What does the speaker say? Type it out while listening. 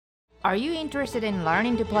Are you interested in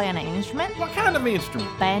learning to play an instrument? What kind of instrument?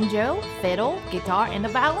 Banjo, fiddle, guitar, and the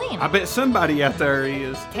violin. I bet somebody out there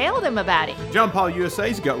is. Tell them about it. John Paul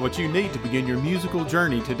USA's got what you need to begin your musical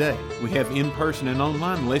journey today. We have in-person and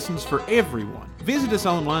online lessons for everyone. Visit us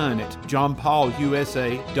online at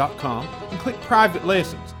johnpaulusa.com and click Private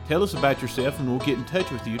Lessons. Tell us about yourself and we'll get in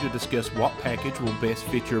touch with you to discuss what package will best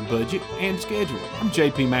fit your budget and schedule. I'm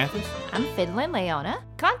JP Mathis. I'm Fiddlin' Leona.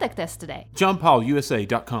 Contact us today.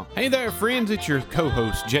 johnpaulusa.com. Hey there, friends. It's your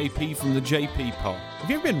co-host, JP from the JP Paul. Have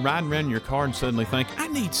you ever been riding around in your car and suddenly think, I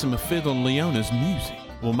need some of Fiddlin' Leona's music?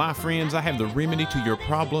 Well, my friends, I have the remedy to your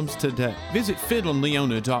problems today. Visit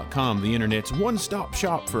fiddlinleona.com, the internet's one-stop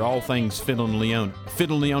shop for all things Fiddlin' Leona. At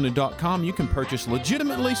fiddlinleona.com, you can purchase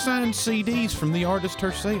legitimately signed CDs from the artist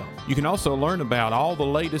herself. You can also learn about all the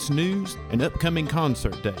latest news and upcoming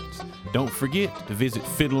concert dates. Don't forget to visit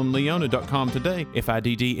fiddlinleona.com today,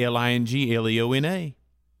 fiddlingleona.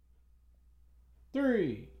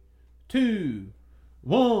 3, 2,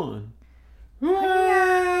 1.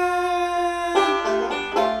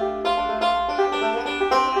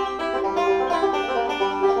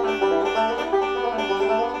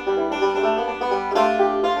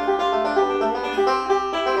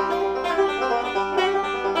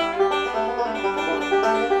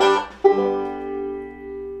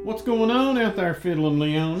 What's going on out there, Fiddlin'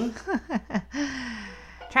 Leona?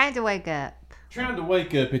 Trying to wake up. Trying to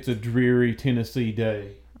wake up. It's a dreary Tennessee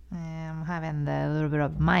day. I'm having a little bit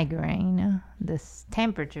of migraine. This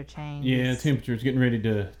temperature change. Yeah, temperature's getting ready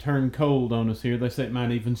to turn cold on us here. They say it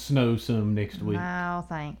might even snow some next week. No,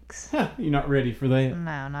 thanks. You're not ready for that?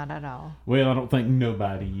 No, not at all. Well, I don't think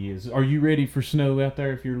nobody is. Are you ready for snow out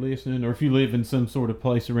there if you're listening? Or if you live in some sort of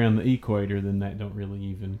place around the equator, then that don't really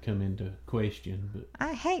even come into question. But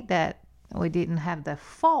I hate that we didn't have the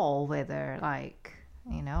fall weather, like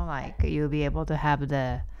you'll be able to have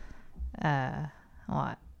the,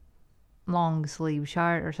 long sleeve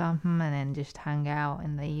shirt or something and then just hang out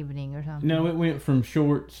in the evening or something. No, it went from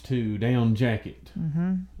shorts to down jacket.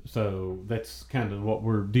 Mm-hmm. So that's kind of what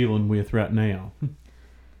we're dealing with right now.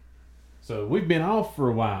 So we've been off for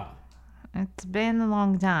a while. It's been a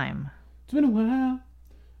long time. It's been a while.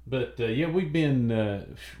 But we've been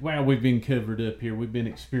covered up here. We've been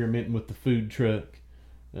experimenting with the food truck,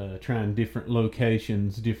 trying different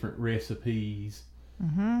locations, different recipes,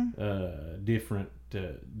 different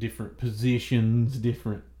positions,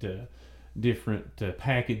 different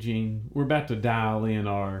packaging. We're about to dial in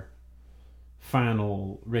our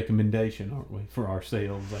final recommendation, aren't we, for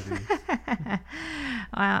ourselves, I guess.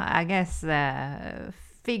 Well, I guess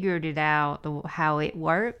figured it out how it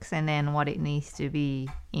works and then what it needs to be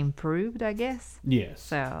improved, I guess. Yes.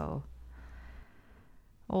 So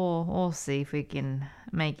we'll see if we can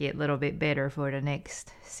make it a little bit better for the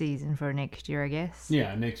next season for next year, I guess.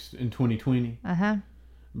 Yeah, next in 2020. Uh-huh.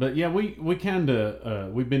 But yeah, we kind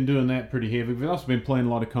of we've been doing that pretty heavy. We've also been playing a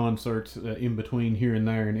lot of concerts in between here and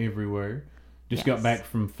there and everywhere. Just got back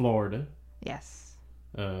from Florida. Yes.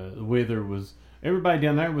 The weather was, everybody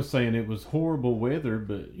down there was saying it was horrible weather,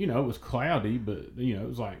 but it was cloudy. But it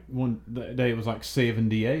was like that day it was like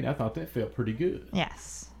 78. I thought that felt pretty good.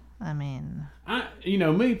 Yes. I mean,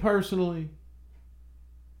 me personally,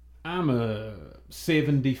 I'm a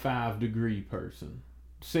 75 degree person.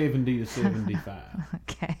 70 to 75.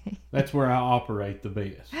 Okay. That's where I operate the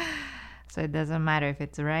best. So it doesn't matter if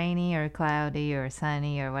it's rainy or cloudy or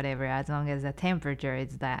sunny or whatever, as long as the temperature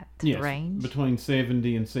is that range. Between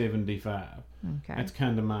 70 and 75. Okay. That's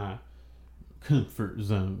kind of my comfort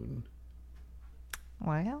zone.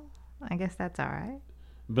 Well, I guess that's all right.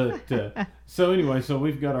 But so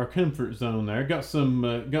we've got our comfort zone there. Got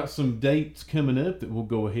some dates coming up that we'll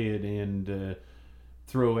go ahead and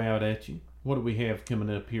throw out at you. What do we have coming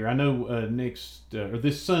up here? I know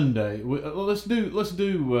this Sunday. Let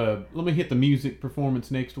me hit the music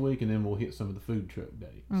performance next week, and then we'll hit some of the food truck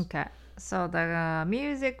dates. Okay. So the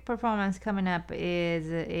music performance coming up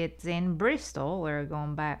it's in Bristol. We're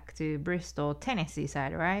going back to Bristol, Tennessee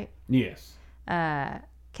side, right? Yes.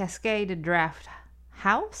 Cascade Draft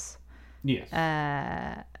House. Yes.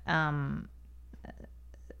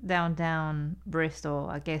 Downtown Bristol.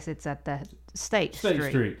 I guess it's at the State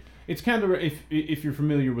Street. It's kind of, if you're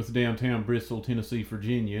familiar with downtown Bristol, Tennessee,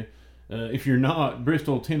 Virginia. If you're not,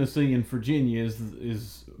 Bristol, Tennessee, and Virginia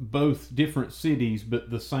is both different cities, but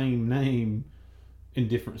the same name in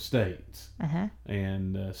different states. Uh-huh.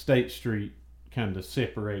 And State Street kind of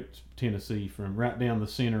separates Tennessee from right down the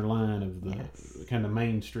center line of the kind of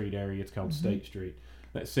Main Street area. It's called State Street.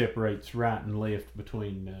 That separates right and left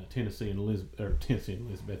between Tennessee and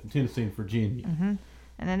Virginia.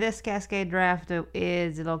 And then this Cascade Draft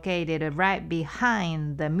is located right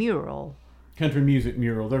behind the mural. Country music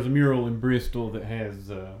mural. There's a mural in Bristol that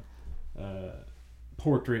has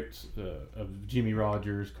portraits of Jimmy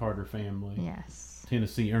Rogers, Carter family, Yes.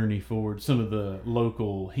 Tennessee Ernie Ford, some of the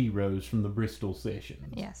local heroes from the Bristol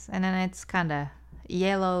sessions. Yes, and then it's kind of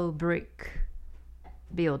yellow brick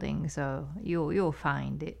building, so you'll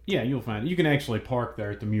find it. Yeah, you'll find it. You can actually park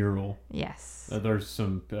there at the mural. Yes. There's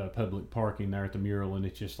some public parking there at the mural, and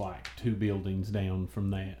it's just like 2 buildings down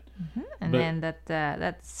from that. And But- then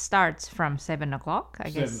that starts from 7 o'clock,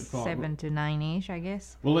 I guess, 7 o'clock. 7 to 9ish, I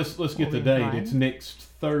guess, Well, let's get the We'll be date. fine. It's next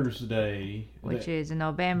Thursday, which is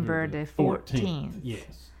November the 14th.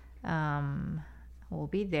 Yes. We'll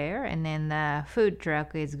be there, and then the food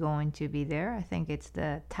truck is going to be there. I think it's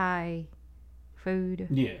the Thai food.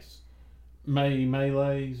 Yes.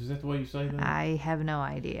 Maylays, is that the way you say that? I have no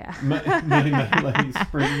idea. Maylays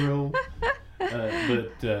spring roll.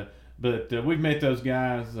 But we've met those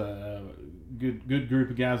guys. Good group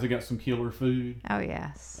of guys. They got some killer food, Oh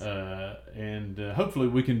yes. and hopefully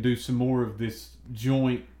we can do some more of this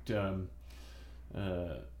joint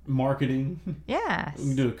marketing. Yes. We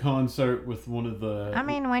can do a concert with one of the. I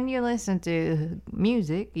mean, when you listen to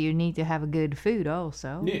music, you need to have good food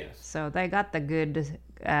also. Yes. So they got the good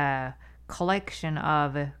collection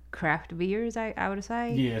of craft beers, I would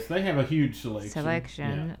say. Yes, they have a huge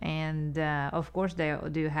selection. And of course they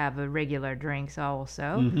do have regular drinks also.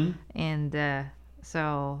 Mm-hmm. And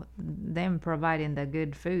so them providing the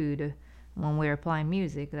good food when we're playing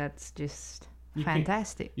music, that's just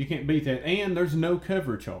fantastic. You can't beat that, and there's no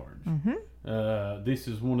cover charge. Mm-hmm. This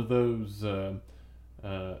is one of those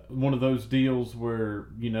deals where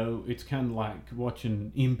it's kind of like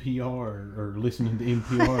watching NPR or listening to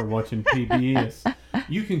NPR or watching PBS.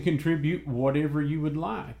 You can contribute whatever you would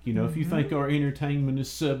like. If you think our entertainment is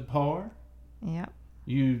subpar, Yep.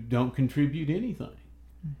 you don't contribute anything.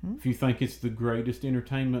 Mm-hmm. If you think it's the greatest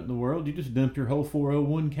entertainment in the world, you just dump your whole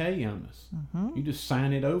 401k on us. Mm-hmm. You just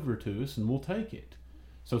sign it over to us and we'll take it.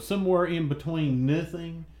 So somewhere in between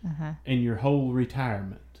nothing Uh-huh. and your whole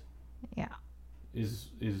retirement Yeah. is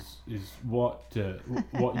what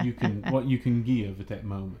you can give at that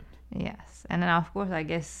moment. Yes. And then of course I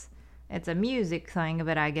guess it's a music thing,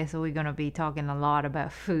 but I guess we're gonna be talking a lot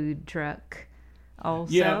about food truck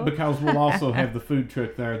also. Yeah, because we'll also have the food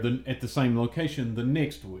truck there at the same location the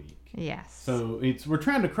next week. Yes. So we're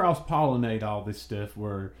trying to cross-pollinate all this stuff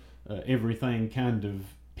where everything kind of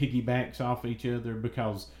piggybacks off each other,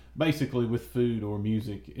 because basically with food or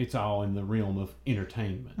music, it's all in the realm of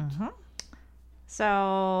entertainment. Mm-hmm.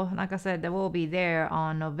 So, like I said, we'll be there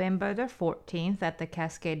on November the 14th at the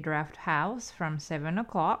Cascade Draft House from 7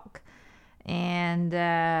 o'clock. And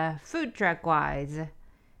food truck wise,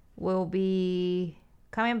 we'll be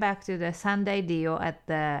coming back to the Sunday deal at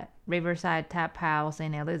the Riverside Tap House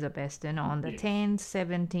in Elizabethton on the Yes. 10th,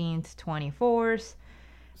 17th, 24th.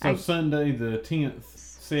 So Sunday the 10th,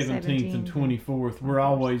 17th, and 24th, we're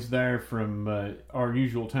always there from our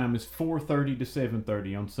usual time is 4:30 to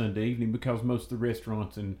 7:30 on Sunday evening, because most of the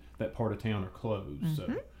restaurants in that part of town are closed. So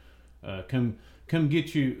come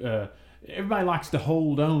get you. Everybody likes to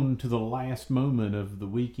hold on to the last moment of the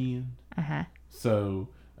weekend. Uh-huh. So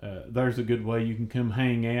there's a good way you can come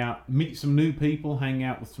hang out, meet some new people, hang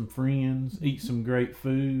out with some friends, eat some great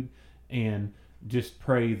food, and just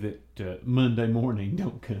pray that Monday morning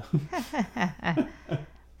don't come.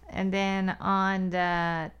 And then on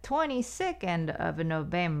the 22nd of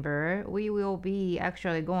November, we will be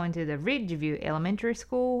actually going to the Ridgeview Elementary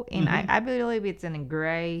School. I believe it's in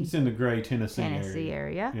Gray, It's in the Gray, Tennessee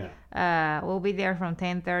area. Yeah. We'll be there from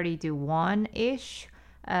 10:30 to 1-ish.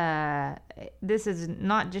 This is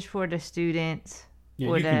not just for the students Yeah,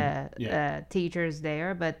 or you the can- teachers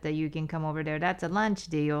there, but you can come over there. That's a lunch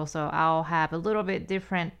deal, so I'll have a little bit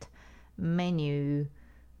different menu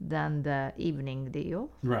than the evening deal.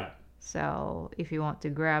 Right. So if you want to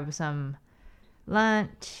grab some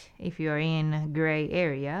lunch, if you're in Gray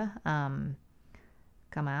area,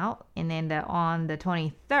 come out. And then on the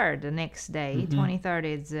 23rd, the next day, 23rd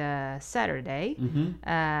is Saturday,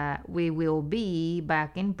 we will be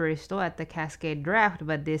back in Bristol at the Cascade Draft,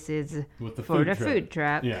 but this is With the for food the truck. food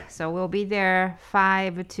truck. Yeah. So we'll be there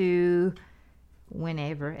 5 to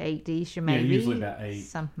whenever, 8-ish maybe. usually about 8.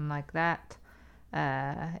 Something like that.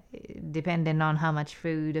 Depending on how much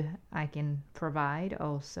food I can provide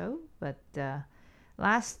also. But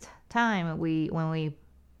last time when we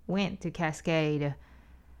went to Cascade,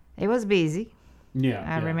 it was busy. Yeah.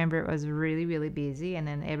 I remember it was really, really busy, and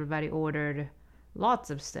then everybody ordered lots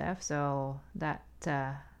of stuff, so that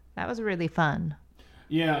was really fun.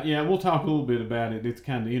 Yeah, we'll talk a little bit about it. It's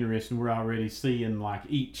kind of interesting. We're already seeing like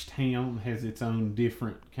each town has its own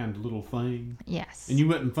different kind of little thing. Yes. And you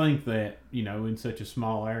wouldn't think that, in such a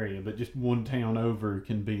small area, but just one town over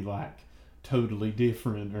can be like totally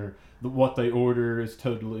different, or what they order is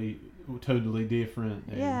totally different.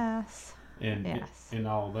 And, Yes. And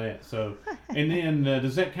all that. So, and then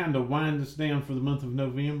does that kind of wind us down for the month of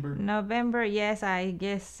November? November, yes. I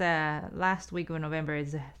guess last week of November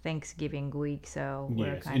is Thanksgiving week, so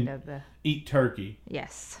we're Yes, kind and of eat turkey.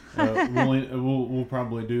 yes. We'll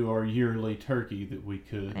probably do our yearly turkey that we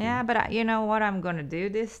cook. Yeah, but you know what I'm gonna do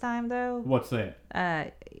this time though? What's that?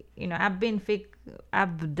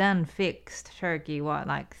 I've done fixed turkey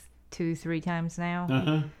like 2-3 times now.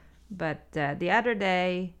 Uh-huh. But the other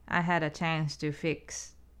day, I had a chance to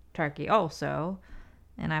fix turkey also,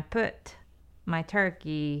 and I put my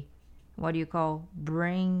turkey, what do you call,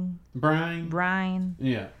 brine?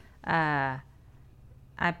 Yeah. I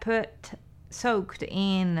soaked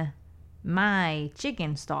in my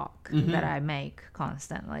chicken stock that I make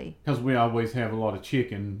constantly. Because we always have a lot of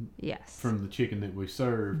chicken. Yes. From the chicken that we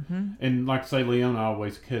serve. And like I say, Leona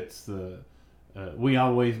always cuts we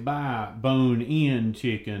always buy bone-in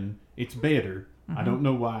chicken. It's better. I don't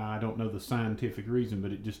know why. I don't know the scientific reason,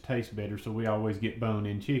 but it just tastes better. So we always get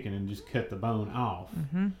bone-in chicken and just cut the bone off.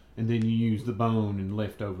 And then you use the bone and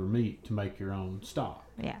leftover meat to make your own stock.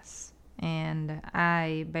 Yes. And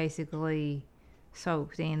I basically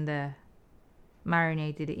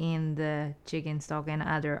marinated in the chicken stock and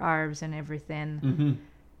other herbs and everything.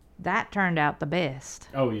 That turned out the best.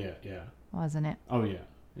 Oh, yeah. Wasn't it? Oh, yeah.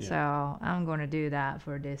 So I'm going to do that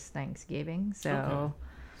for this Thanksgiving. So, okay.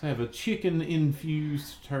 So have a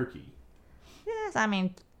chicken-infused turkey. Yes, I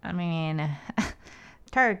mean,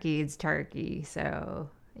 turkey is turkey, so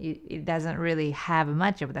it doesn't really have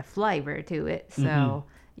much of the flavor to it. So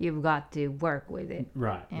you've got to work with it.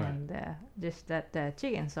 Right. And just that the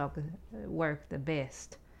chicken stock worked the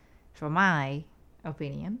best, for my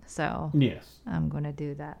opinion. So yes, I'm going to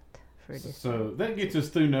do that. So that gets us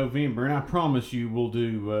through November, and I promise you we'll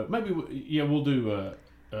do maybe we can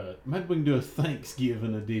do a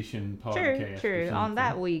Thanksgiving edition podcast. True. On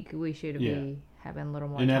that week we should be having a little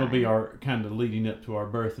more. And that'll time. be our kind of leading up to our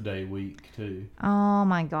birthday week too. Oh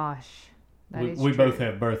my gosh, we both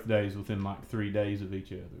have birthdays within like 3 days of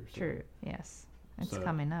each other. So. True. Yes, it's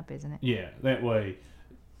coming up, isn't it? Yeah. That way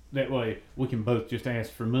we can both just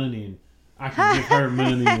ask for money, and I can give her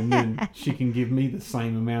money, and then she can give me the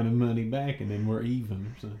same amount of money back, and then we're even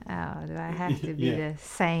or something. Oh, do I have to be the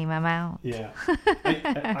same amount? Yeah.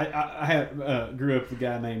 I grew up with a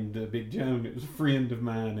guy named Big Joan. It was a friend of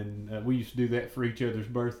mine, and we used to do that for each other's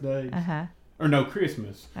birthdays. Or no,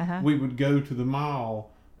 Christmas. We would go to the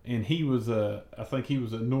mall, and I think he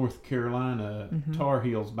was a North Carolina Tar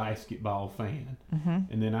Heels basketball fan.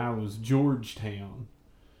 And then I was Georgetown.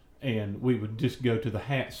 And we would just go to the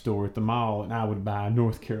hat store at the mall, and I would buy a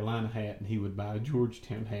North Carolina hat, and he would buy a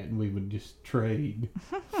Georgetown hat, and we would just trade.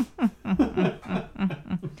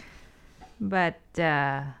 But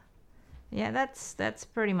that's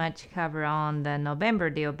pretty much cover on the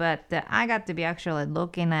November deal. But I got to be actually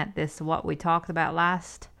looking at what we talked about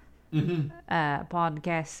last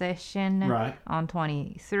podcast session. Right. On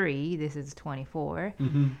 23. This is 24.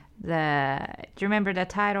 Do you remember the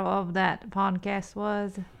title of that podcast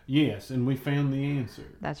was? Yes, and we found the answer.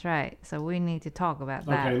 That's right. So we need to talk about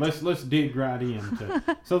that. Okay, let's dig right into.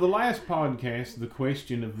 So the last podcast, the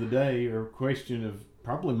question of the day, or question of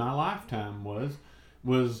probably my lifetime, was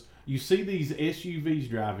you see these SUVs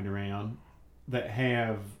driving around that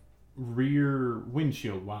have rear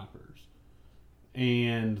windshield wipers,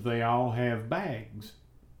 and they all have bags.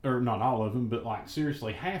 Or not all of them, but like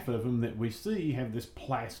seriously half of them that we see have this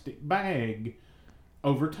plastic bag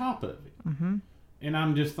over top of it. And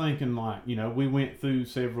I'm just thinking, like, we went through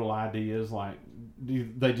several ideas, like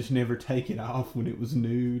they just never take it off when it was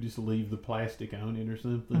new, just leave the plastic on it or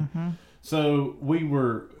something. So we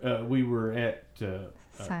were at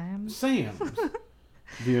Sam's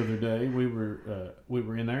the other day. We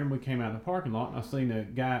were in there, and we came out in the parking lot, and I seen a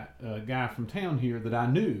guy from town here that I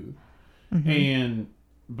knew, and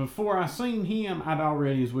before I seen him, I'd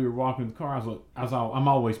already, as we were walking in the car, I'm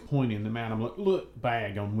always pointing them out. I'm like, look,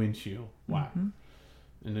 bag on windshield wiper.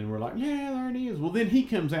 And then we're like, yeah, there it is. Well, then he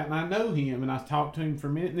comes out, and I know him, and I talk to him for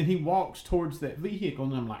a minute, and then he walks towards that vehicle,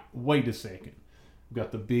 and I'm like, wait a second. We've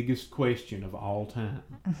got the biggest question of all time.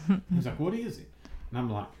 He's like, what is it? And I'm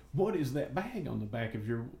like, what is that bag on the back of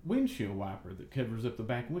your windshield wiper that covers up the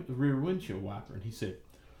rear windshield wiper? And he said,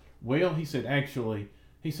 well, actually,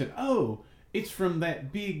 oh, It's from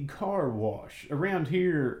that big car wash around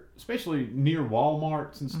here, especially near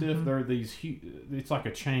Walmarts and stuff. There are these it's like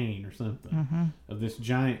a chain or something of this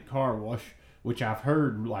giant car wash, which I've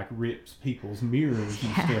heard like rips people's mirrors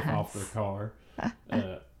and stuff off their car.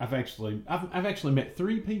 I've actually met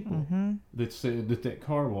 3 people that said that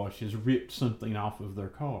car wash has ripped something off of their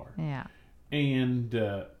car. Yeah.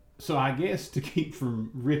 And so I guess to keep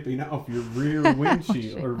from ripping off your rear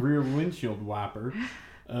windshield or rear windshield wiper,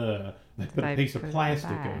 they put a piece of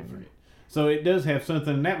plastic over it. So it does have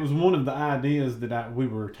something. And that was one of the ideas that we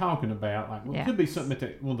were talking about. Like, well, it could be something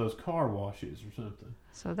at one of those car washes or something.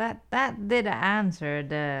 So that did answer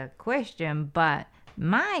the question, but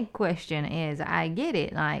my question is, I get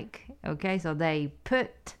it. Like, okay, so they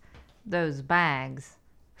put those bags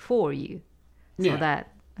for you so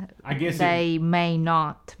that I guess they may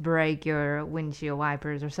not break your windshield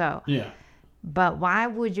wipers or so. Yeah. But why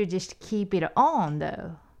would you just keep it on,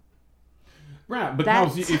 though? Right,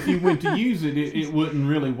 because if you went to use it, it wouldn't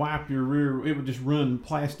really wipe your rear. It would just run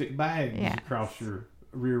plastic bags across your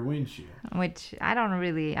rear windshield. Which I don't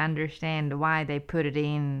really understand why they put it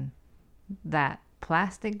in that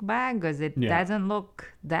plastic bag, because it doesn't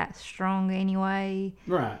look that strong anyway.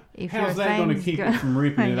 Right. How's that going to keep it from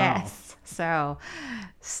ripping it off? So,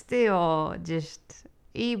 still, just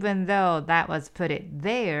even though that was put it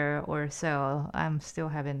there or so, I'm still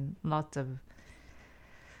having lots of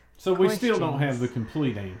So questions. We still don't have the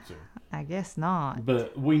complete answer. I guess not.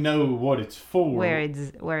 But we know what it's for. Where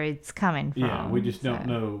it's coming from. Yeah, we just don't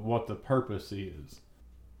know what the purpose is.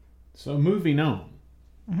 So moving on.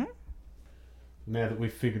 Mm-hmm. Now that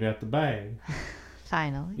we've figured out the bag.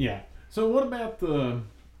 Finally. Yeah. So what about the?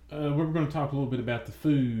 We're going to talk a little bit about the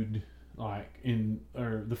food,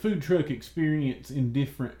 the food truck experience in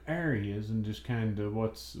different areas, and just kind of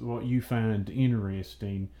what you find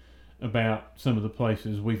interesting about some of the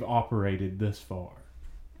places we've operated thus far.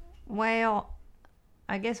 Well,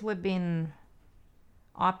 I guess we've been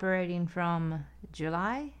operating from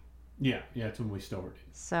July. Yeah, that's when we started.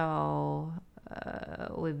 So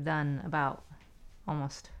we've done about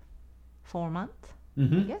almost 4 months,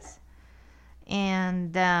 I guess.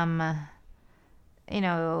 And,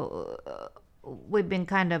 we've been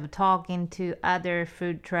kind of talking to other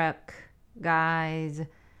food truck guys,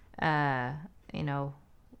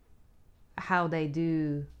 how they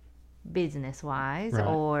do business-wise,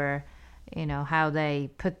 or, how they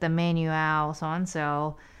put the menu out, so on.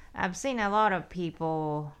 So I've seen a lot of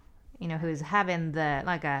people, who's having the,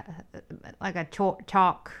 like a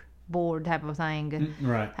chalk board type of thing,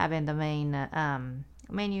 having the main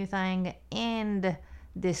menu thing and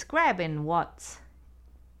describing what's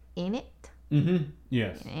in it.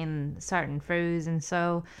 Yes. In certain foods, and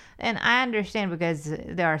I understand, because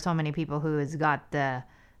there are so many people who has got the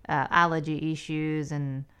allergy issues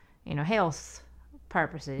and health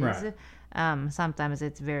purposes. Right. Sometimes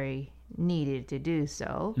it's very needed to do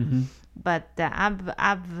so. But I've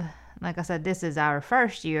like I said, this is our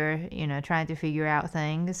first year, trying to figure out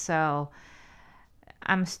things. So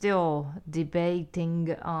I'm still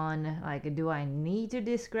debating on, like, do I need to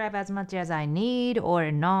describe as much as I need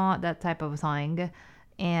or not, that type of thing.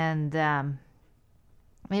 And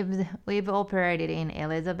we've operated in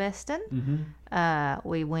Elizabethton.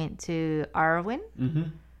 We went to Irwin.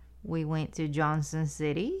 We went to Johnson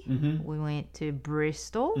City. We went to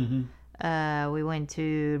Bristol. We went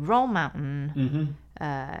to Roll Mountain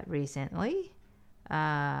recently.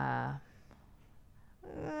 That's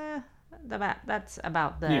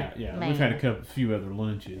about the main. We've had a few other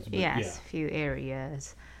lunches. But yes, a few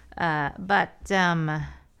areas. But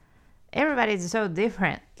everybody's so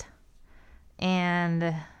different.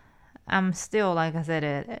 And I'm still, like I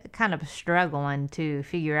said, kind of struggling to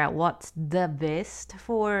figure out what's the best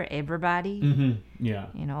for everybody. Yeah.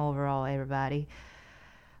 Overall, everybody.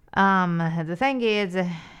 The thing is,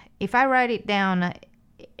 if I write it down,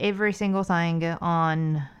 every single thing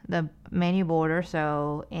on the menu board or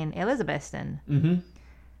so in Elizabethton,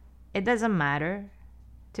 it doesn't matter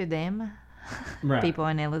to them, people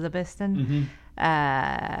in Elizabethton.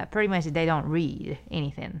 Pretty much they don't read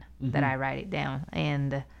anything that I write it down,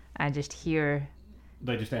 and I just hear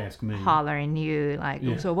they just ask me hollering you like,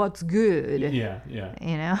 so what's good? Yeah.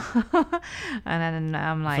 And then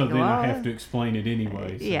I'm like, so then I have to explain it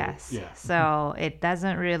anyway. So, yes. So it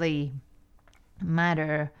doesn't really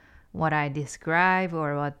matter what I describe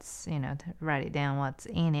or what's, to write it down, what's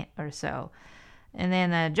in it or so. And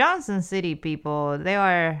then Johnson City people, they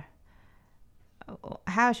are,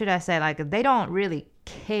 how should I say, like, they don't really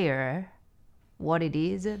care what it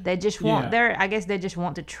is. They just want I guess they just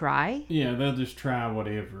want to try. Yeah, they'll just try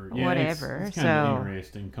whatever. Yeah, whatever. It's kind of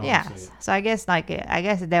interesting concept. Yes. So I guess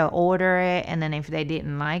they'll order it, and then if they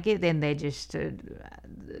didn't like it, then they just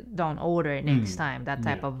don't order it next time. That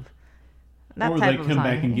type of or they come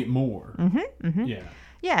back and get more. Yeah.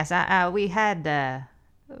 Yes, we had a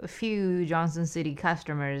few Johnson City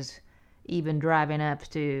customers even driving up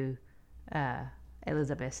to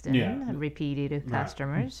Elizabethton, repeated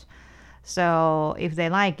customers. So if they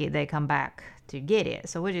like it, they come back to get it,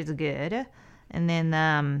 so which is good. And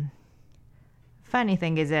then funny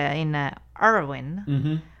thing is in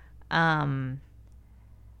Irwin,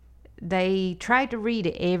 they try to read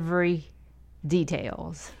every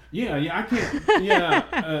details. Yeah, I can't.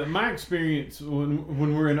 Yeah, my experience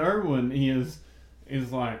when we're in Irwin is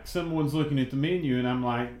like someone's looking at the menu and I'm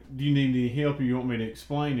like, "Do you need any help or you want me to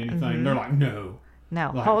explain anything?" They're like, "No,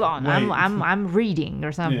 like, hold on, wait. I'm reading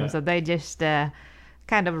or something." Yeah. So they just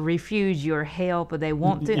kind of refuse your help, but they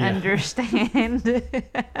want to understand, which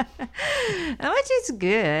is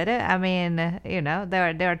good. I mean,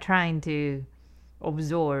 they're trying to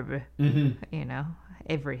absorb,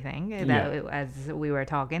 everything that, as we were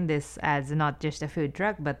talking, this as not just a food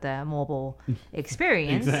truck but the mobile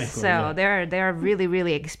experience. Exactly, so they're really,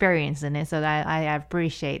 really experienced in it, so I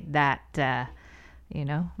appreciate that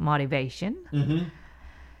motivation.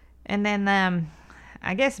 And then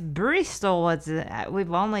I guess Bristol was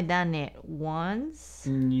we've only done it once.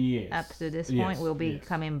 Yes. Up to this point. We'll be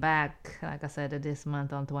coming back, like I said, this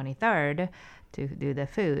month on 23rd to do the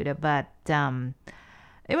food, but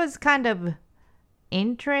it was kind of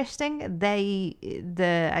interesting.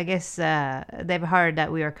 I guess they've heard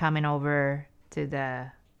that we are coming over to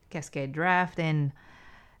the Cascade Draft, and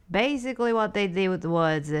basically what they did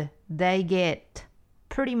was they get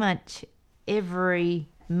pretty much every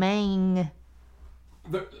main.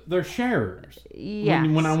 They're sharers. Yes.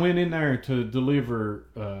 When I went in there to deliver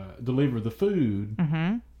the food,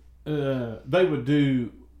 they would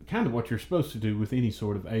do kind of what you're supposed to do with any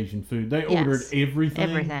sort of Asian food. They ordered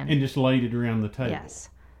everything and just laid it around the table. Yes.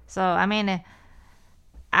 So I mean,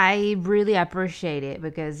 I really appreciate it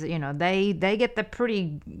because they get the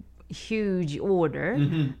pretty huge order,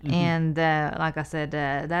 and like I said,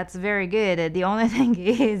 that's very good. The only thing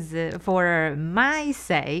is, for my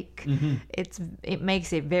sake, it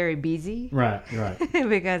makes it very busy. Right.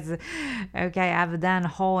 Because I've done a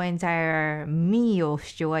whole entire meal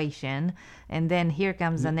situation, and then here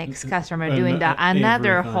comes the next customer doing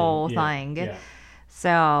another whole thing. Yeah.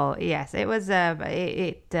 So yes, it was.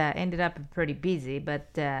 It ended up pretty busy,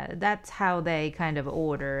 but that's how they kind of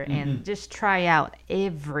order and just try out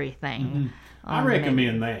everything. I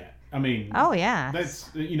recommend that. I mean, oh yeah, that's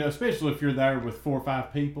especially if you're there with 4 or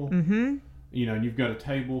 5 people. And you've got a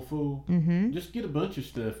table full. Just get a bunch of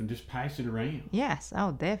stuff and just pass it around. Yes.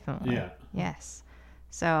 Oh, definitely. Yeah. Yes.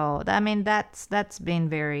 So I mean, that's been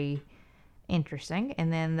very interesting,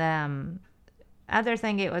 and then other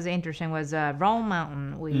thing it was interesting was Roll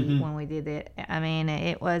Mountain. When we did it, I mean,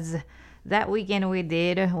 it was that weekend we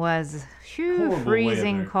did was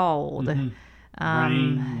freezing weather. cold,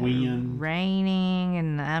 Rain, wind, raining,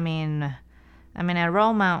 and I mean at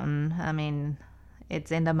Roll Mountain, I mean,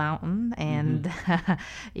 it's in the mountain, and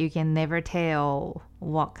you can never tell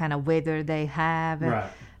what kind of weather they have.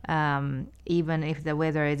 Right. Even if the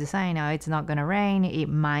weather is saying it's not going to rain, it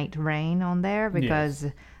might rain on there because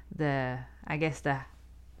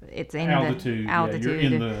it's in altitude. the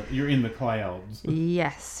altitude. Yeah, you're in the clouds.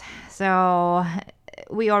 Yes. So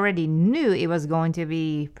we already knew it was going to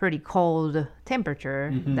be pretty cold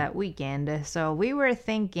temperature that weekend. So we were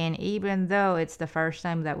thinking, even though it's the first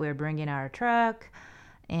time that we're bringing our truck,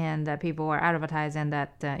 and that people were advertising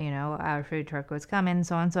that our food truck was coming,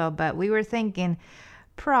 so and so, but we were thinking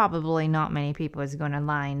probably not many people is going to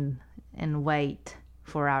line and wait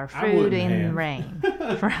for our food in rain,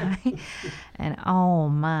 right? And oh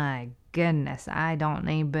my goodness, I don't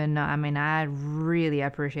even know. I mean, I really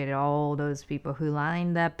appreciated all those people who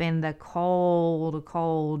lined up in the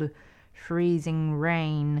cold, freezing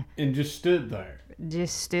rain and just stood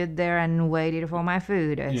there and waited for my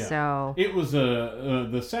food. Yeah. So it was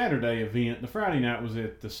the Saturday event. The Friday night was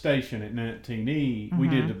at the station at 19E. We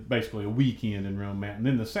did basically a weekend in Round Mountain.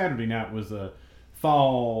 Then the Saturday night was a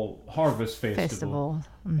fall harvest festival.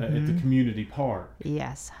 At the community park.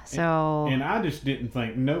 Yes. So and I just didn't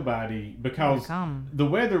think nobody, because the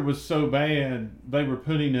weather was so bad, they were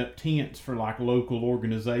putting up tents for like local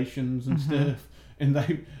organizations and stuff, and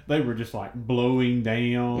they were just like blowing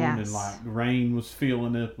down, and like rain was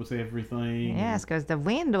filling up with everything. Yes, because the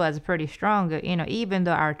wind was pretty strong. Even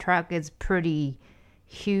though our truck is pretty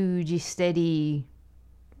huge, steady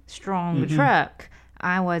strong truck,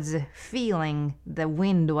 I was feeling the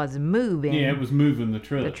wind was moving. Yeah, it was moving the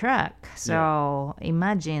truck. The truck. So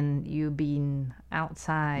imagine you being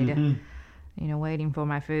outside, waiting for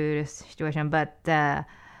my food situation. But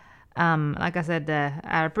like I said,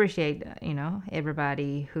 I appreciate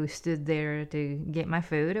everybody who stood there to get my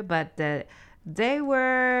food. But they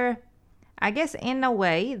were, I guess, in a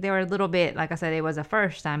way, they were a little bit, like I said, it was the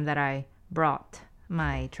first time that I brought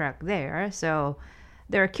my truck there. So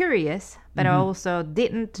they're curious, but I also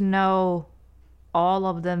didn't know all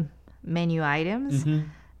of the menu items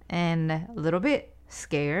and a little bit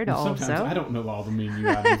scared Sometimes also. I don't know all the menu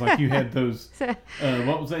items. Like you had those,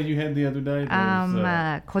 what was that you had the other day? Those,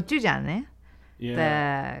 gochujang, eh?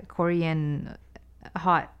 Yeah. The Korean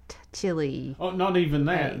hot chili. Oh, not even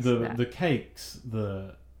that. Paste. The cakes,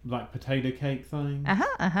 the like potato cake thing.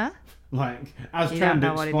 Uh-huh. Like, I was You trying don't to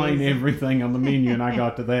know what it explain is. everything on the menu, and I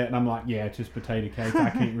got to that, and I'm like, yeah, it's just potato cake. I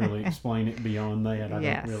can't really explain it beyond that. I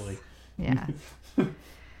Yes. don't really. Yeah.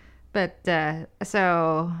 But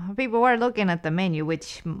so people were looking at the menu,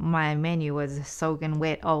 which my menu was soaking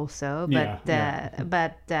wet also.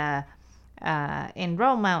 But in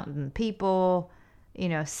Roll Mountain, people,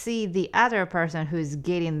 see the other person who's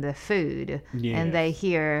getting the food, and they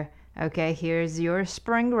hear, okay, here's your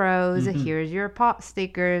spring rolls, here's your pot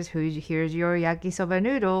stickers, here's your yakisoba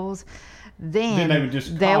noodles. Then they would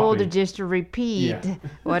just they will copy. just repeat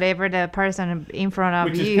whatever the person in front of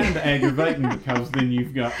Which you. is kind of aggravating because then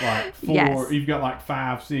you've got like Yes. you've got like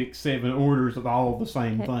 5, 6, 7 orders of all the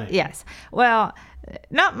same thing. Yes. Well,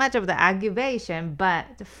 not much of the aggravation, but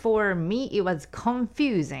for me it was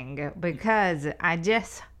confusing because I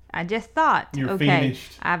just thought, You're okay,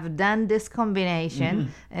 finished. I've done this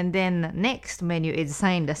combination, and then next menu is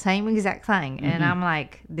saying the same exact thing, and I'm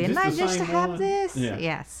like, didn't this I the just same have one? this? Yeah.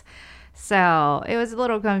 Yes. So it was a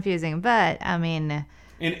little confusing, but I mean, And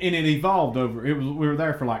it evolved over. We were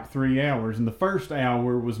there for like 3 hours, and the first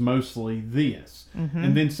hour was mostly this,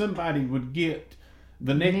 and then somebody would get.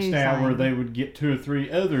 The next New hour, thing. they would get 2 or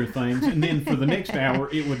 3 other things, and then for the next hour,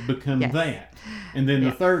 it would become Yes. that. And then the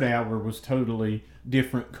Yes. third hour was totally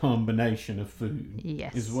different combination of food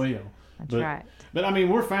Yes. as well. That's but, right. But I mean,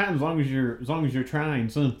 we're fine as long as you're trying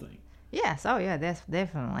something. Yes. Oh yeah, that's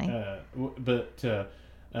definitely.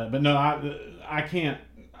 But no, I can't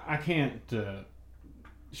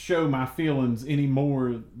show my feelings any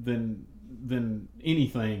more than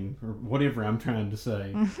anything or whatever I'm trying to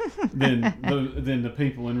say than the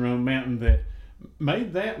people in Rome Mountain that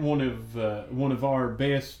made that one of our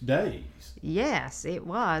best days. Yes, it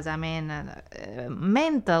was. I mean,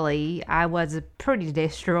 mentally, I was pretty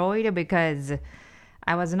destroyed because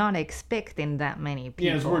I was not expecting that many people.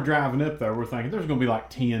 Yeah, as we're driving up there, we're thinking there's going to be like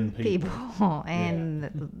 10 people.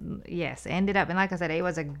 And yes, ended up, and like I said, it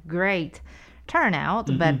was a great turnout.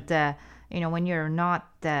 But when you're not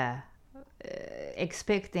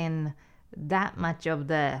expecting that much of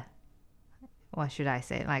the, what should I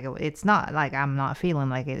say? Like, it's not like I'm not feeling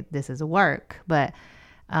like this is work, but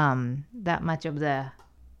that much of the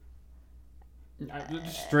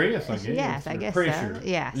Stress, I guess. yes, I or guess pressure. so.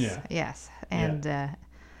 Yes, Yeah. yes, and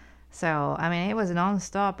so I mean, it was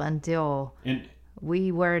nonstop until And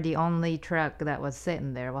we were the only truck that was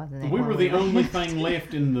sitting there, wasn't it? we when were the only left? thing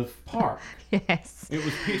left in the park. Yes. It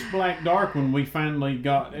was pitch black dark when we finally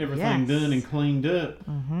got everything Yes. done and cleaned up.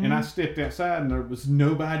 And I stepped outside and there was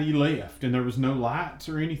nobody left and there was no lights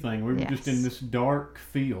or anything. We were just in Yes. this dark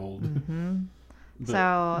field. But-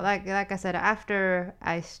 So, like I said, after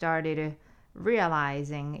I started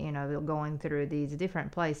realizing, going through these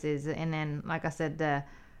different places, and then, like I said,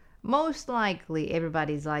 most likely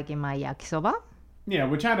everybody's liking my yakisoba. Yeah,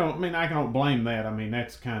 which I don't blame that. I mean,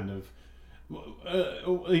 that's kind of,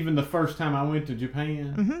 even the first time I went to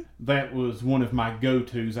Japan, that was one of my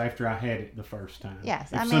go-tos after I had it the first time.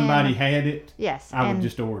 Yes, If I somebody mean, had it, Yes, I would and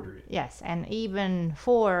just order it. yes, and even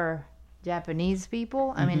for Japanese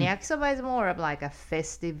people, I mean, yakisoba is more of like a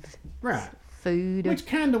festive Right. food. Which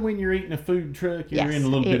kind of when you're eating a food truck, you're Yes, in a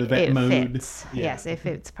little bit of that it mode. fits. Yeah. Yes, it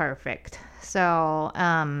fits perfect. So,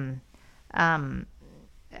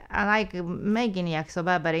 I like making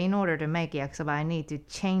yakisoba, but in order to make yakisoba, I need to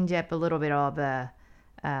change up a little bit of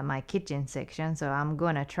my kitchen section. So I'm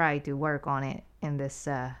gonna try to work on it in this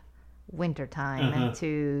winter time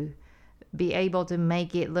to be able to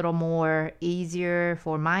make it a little more easier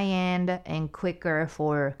for my end and quicker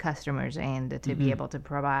for customers' end to be able to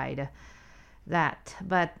provide that.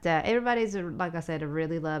 But everybody's, like I said,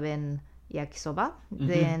 really loving yakisoba.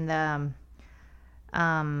 Then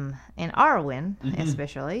in Arwen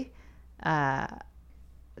especially,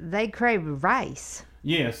 they crave rice.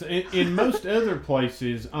 Yes, in most other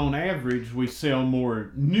places, on average, we sell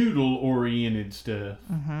more noodle-oriented stuff.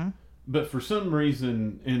 Mm-hmm. But for some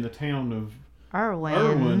reason, in the town of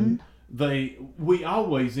Irwin, we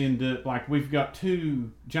always end up like we've got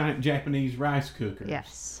 2 giant Japanese rice cookers.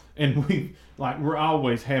 yes. And we're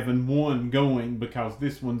always having one going because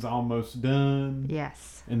this one's almost done.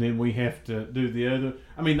 Yes. And then we have to do the other.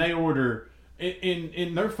 I mean, they order,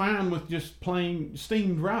 and they're fine with just plain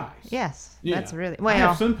steamed rice. Yes. Yeah. That's really I well.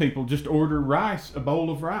 have some people just order rice, a bowl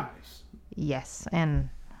of rice. Yes, and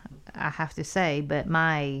I have to say, but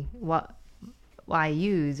what I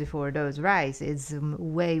use for those rice is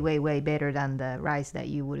way better than the rice that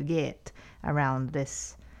you would get around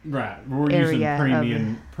this. Right, we're Area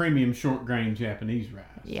using premium short grain Japanese rice.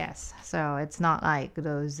 Yes, so it's not like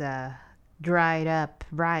those dried up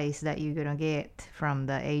rice that you're gonna get from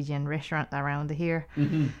the Asian restaurant around here.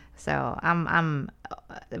 Mm-hmm. So I'm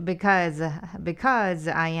because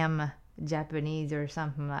I am Japanese or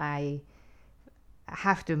something, I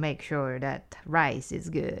have to make sure that rice is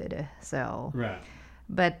good. So Right.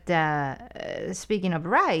 but speaking of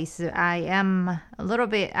rice, I've been a little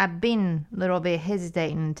bit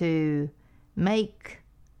hesitating to make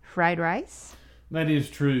fried rice. That is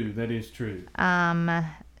true.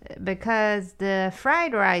 Because the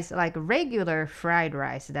fried rice, like regular fried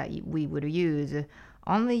rice that we would use,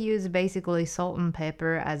 only use basically salt and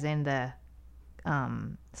pepper as in the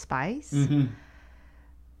spice. Mm-hmm.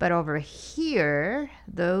 But over here,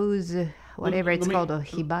 those whatever it's called, a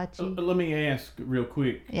hibachi. Let me ask real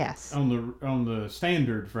quick. Yes. On the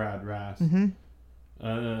standard fried rice, Mm-hmm.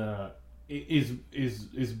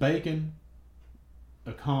 Is bacon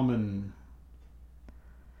a common,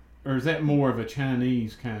 or is that more of a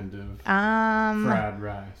Chinese kind of fried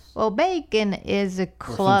rice? Well, bacon is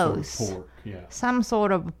close. Or some sort of pork, yeah. Some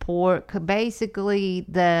sort of pork. Basically,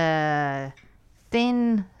 the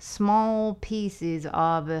thin, small pieces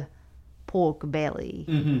of pork belly.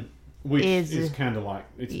 Mm-hmm. Which is kind of like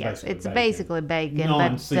it's basically bacon,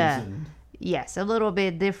 non-seasoned. but yes, a little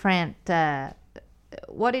bit different.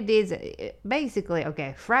 What it is, basically,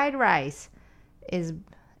 okay, fried rice is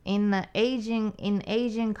in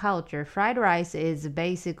Asian culture. Fried rice is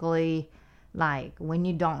basically like when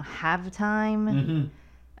you don't have time,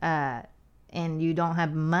 Mm-hmm. and you don't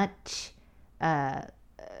have much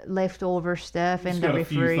leftover stuff in It's the got a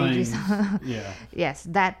few fridge. things. Yeah. Yes,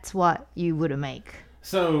 that's what you would make.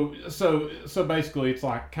 So basically, it's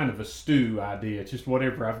like kind of a stew idea. It's just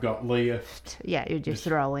whatever I've got left. Yeah, you just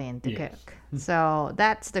throw in to yes. cook. So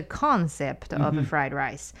that's the concept of Mm-hmm. fried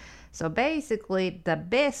rice. So basically, the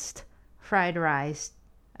best fried rice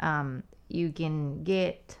you can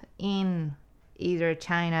get in either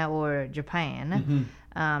China or Japan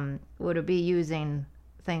Mm-hmm. would be using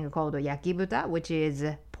a thing called a yakibuta, which is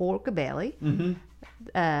pork belly. Mm-hmm.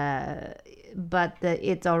 But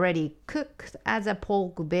it's already cooked as a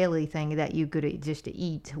pork belly thing that you could just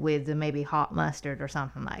eat with maybe hot mustard or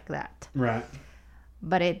something like that. Right.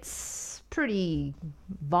 But it's pretty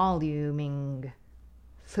voluming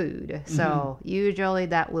food, so usually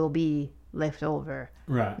that will be left over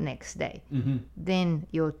Right. next day. Mm-hmm. Then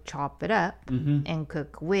you'll chop it up Mm-hmm. and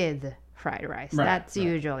cook with fried rice. Right, That's right.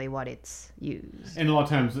 usually what it's used. And a lot of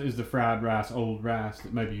times is the fried rice old rice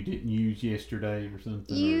that maybe you didn't use yesterday or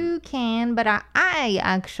something. You can, but I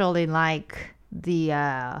actually like the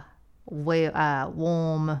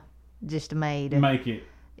warm, just made. make it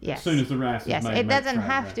Yes. as soon as the rice Yes, is made. it make doesn't fried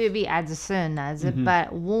have rice. to be as soon as,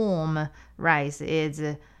 but warm rice is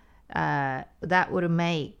that would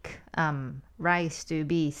make rice to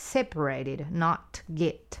be separated, not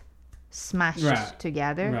get smashed Right.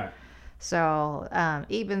 together. Right. So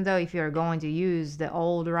even though if you're going to use the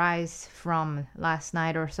old rice from last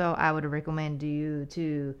night or so, I would recommend you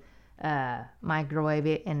to microwave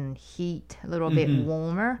it and heat a little bit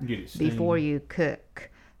warmer Get it before steamed. you cook,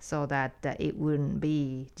 so that it wouldn't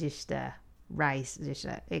be just rice. Just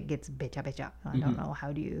it gets becha becha. I don't know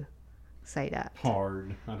how do you say that.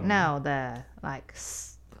 Hard. I don't know. No, the like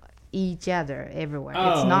each other everywhere.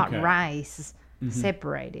 Oh, It's not okay. rice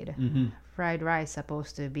separated. Mm-hmm. Fried rice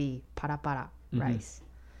supposed to be para para rice.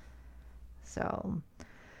 So,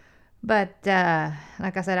 but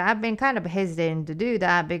like I said, I've been kind of hesitating to do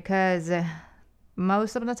that because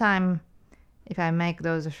most of the time, if I make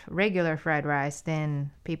those regular fried rice,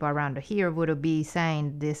 then people around here would be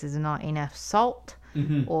saying this is not enough salt,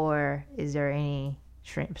 or is there any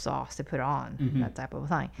shrimp sauce to put on, that type of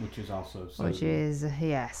thing. Which is also Which sodium. is,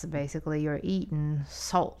 yes, basically you're eating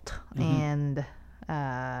salt and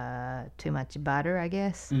too much butter, I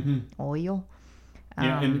guess, oil.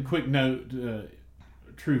 Yeah, and a quick note,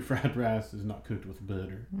 true fried rice is not cooked with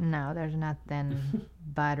butter. No, there's nothing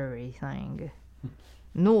buttery thing.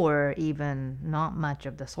 Nor even not much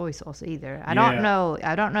of the soy sauce either. I don't know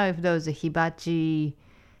if those hibachi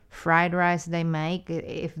fried rice they make,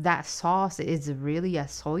 if that sauce is really a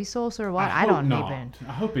soy sauce or what. I hope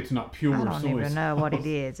I hope it's not pure soy sauce. I don't even know what it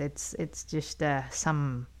is. It's just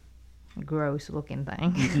some gross looking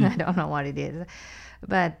thing. I don't know what it is.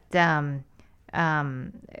 But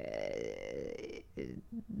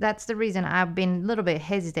that's the reason I've been a little bit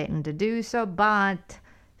hesitating to do so. But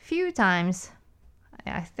few times,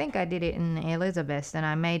 I think I did it in Elizabeth, and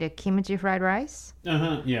I made a kimchi fried rice.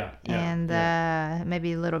 And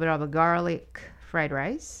maybe a little bit of a garlic fried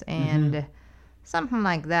rice, and something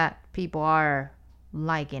like that. People are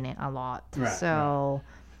liking it a lot. Right, so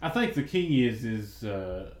I think the key is as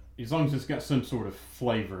long as it's got some sort of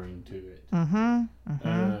flavoring to it.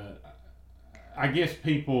 I guess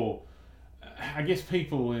people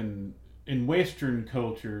in Western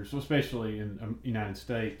cultures, especially in United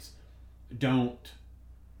States, don't.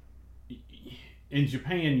 In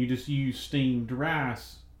Japan, you just use steamed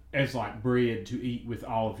rice as like bread to eat with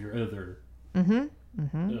all of your other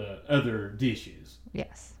other dishes.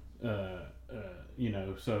 Yes.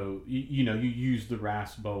 So you use the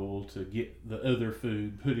rice bowl to get the other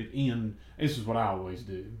food, put it in. This is what I always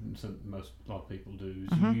do, and a lot of people do.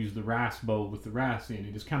 Is you use the rice bowl with the rice in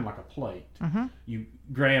it. It's kind of like a plate. You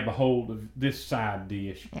grab a hold of this side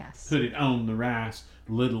dish, put it on the rice,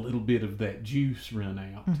 let a little bit of that juice run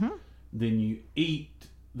out. Then you eat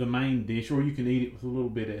the main dish, or you can eat it with a little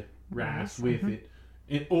bit of rice with it.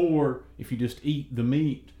 Or if you just eat the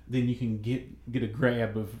meat, then you can get a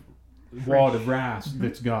grab of wad of rice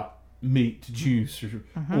that's got meat juice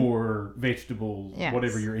or vegetables,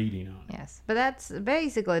 whatever you're eating on. Yes, but that's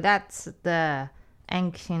the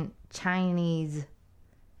ancient Chinese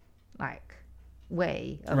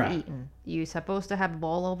way of eating. You're supposed to have a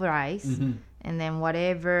bowl of rice, and then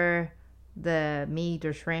whatever the meat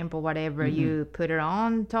or shrimp or whatever, you put it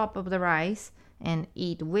on top of the rice and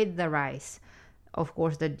eat with the rice. Of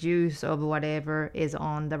course, the juice of whatever is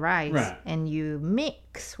on the rice, and you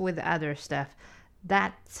mix with other stuff.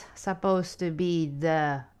 That's supposed to be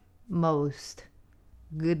the most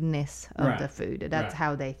goodness of the food. That's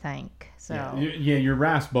how they think. So your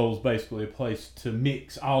rice bowl is basically a place to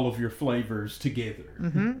mix all of your flavors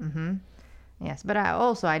together. Yes, but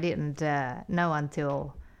I didn't know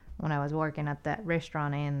until when I was working at that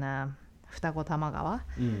restaurant in Futako Tamagawa.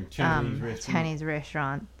 Chinese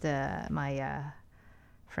restaurant. My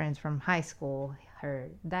friends from high school, her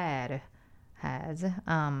dad has.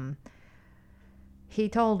 He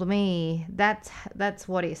told me that's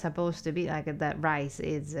what it's supposed to be like. That rice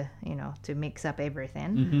is, to mix up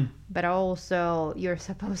everything. But also, you're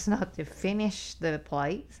supposed not to finish the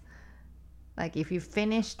plate. Like if you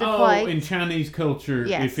finish the plate. Oh, in Chinese culture,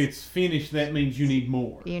 if it's finished, that means you need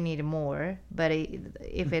more. You need more, but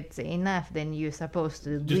if it's enough, then you're supposed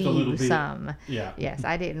to just leave a little bit. Some. Yeah. Yes,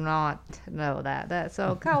 I did not know that.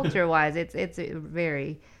 So culture-wise, it's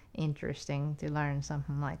very interesting to learn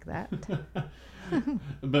something like that.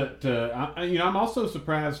 But I'm also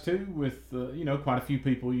surprised too with quite a few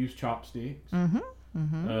people use chopsticks.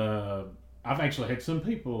 I've actually had some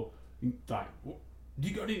people like. Do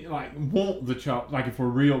you go to want the chop? Like if we're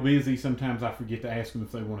real busy, sometimes I forget to ask them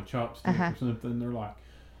if they want a chopstick or something. They're like,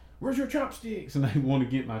 "Where's your chopsticks?" And they want to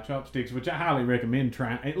get my chopsticks, which I highly recommend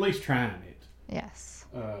at least trying it. Yes.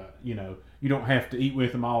 You don't have to eat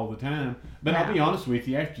with them all the time. But I'll be honest with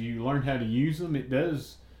you, after you learn how to use them, it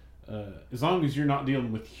does. As long as you're not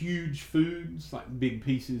dealing with huge foods like big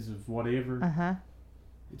pieces of whatever,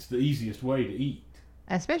 it's the easiest way to eat.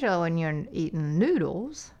 Especially when you're eating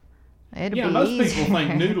noodles. Most people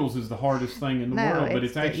think noodles is the hardest thing in the world, but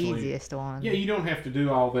it's actually the easiest one. Yeah, you don't have to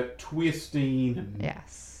do all that twisting and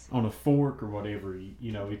on a fork or whatever. It's you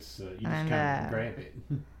just kind of grab it.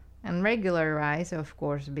 And regular rice, of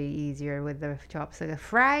course, be easier with the chopstick.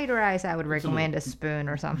 Fried rice, I would recommend a spoon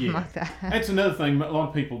or something like that. That's another thing a lot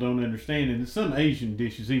of people don't understand. And some Asian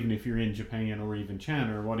dishes, even if you're in Japan or even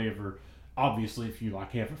China or whatever, obviously if you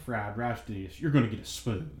have a fried rice dish, you're going to get a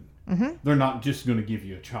spoon. They're not just going to give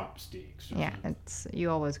you a chopsticks. You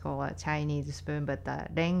always call it Chinese spoon, but the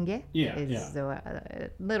renge is a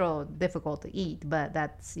little difficult to eat, but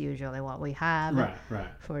that's usually what we have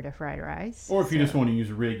for the fried rice. Or if you just want to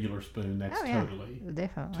use a regular spoon, that's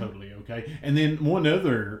totally okay. And then one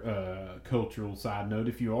other cultural side note,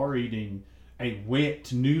 if you are eating a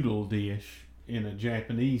wet noodle dish in a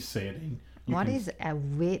Japanese setting. What is a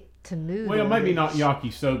wet noodle? Well, maybe not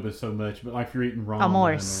yakisoba so much, but like if you're eating ramen.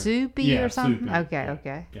 More soupy or something? Soupy.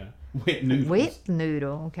 Okay. Yeah. wet noodles. Wet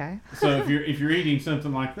noodle, okay. So if you're eating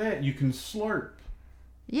something like that, you can slurp,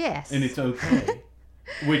 Yes. and it's okay.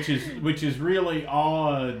 which is really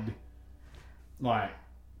odd, like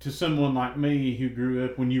to someone like me who grew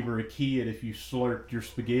up when you were a kid. If you slurped your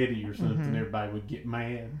spaghetti or something, everybody would get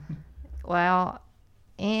mad. Well,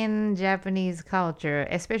 in Japanese culture,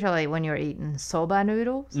 especially when you're eating soba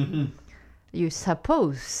noodles, you're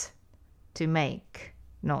supposed to make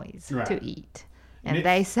noise to eat. And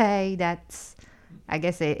they say that's, I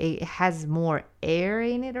guess it has more air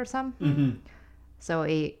in it or something. So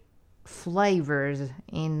it flavors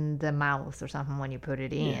in the mouth or something when you put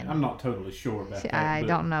it in. Yeah, I'm not totally sure about that. I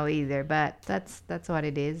don't know either, but that's what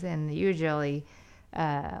it is. And usually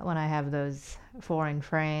when I have those foreign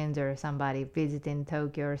friends or somebody visiting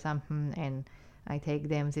Tokyo or something, and I take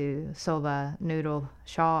them to soba noodle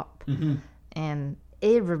shop, and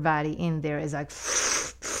everybody in there is like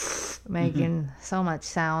making so much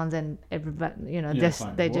sounds, and everybody, just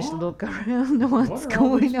like, they just look around what's what are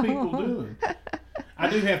all these going people on. doing? I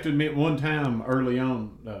do have to admit, one time early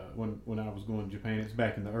on, when I was going to Japan, it's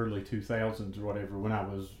back in the early 2000s or whatever, when I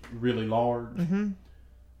was really large,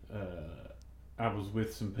 I was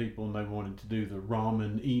with some people and they wanted to do the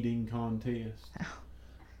ramen eating contest.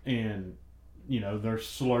 And, they're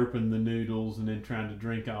slurping the noodles and then trying to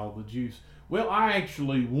drink all the juice. Well, I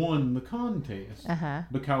actually won the contest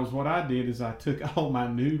because what I did is I took all my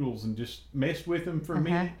noodles and just messed with them for a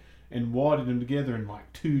minute and wadded them together in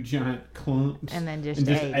like 2 giant clumps. And then just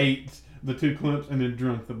ate the 2 clumps and then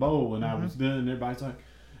drunk the bowl. And I was done. And everybody's like,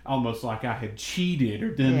 almost like I had cheated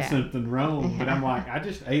or done something wrong. But I'm like, I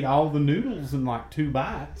just ate all the noodles in like 2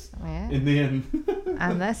 bites. Yeah. And then...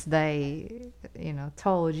 Unless they,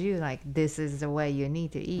 told you, like, this is the way you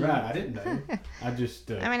need to eat. Right, I didn't know. I just...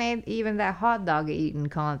 I mean, even that hot dog eating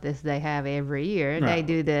contest they have every year, they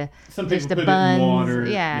do Some just people the put buns, it in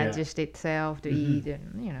water. just itself to eat,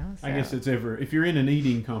 and, so. I guess it's if you're in an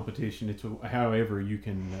eating competition, it's however you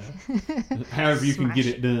can get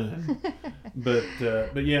it done.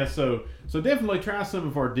 But yeah, so definitely try some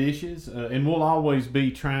of our dishes, and we'll always be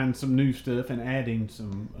trying some new stuff and adding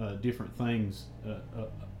some different things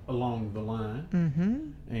along the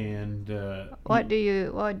line. And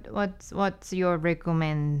what's your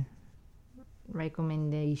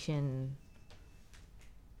recommendation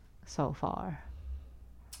so far?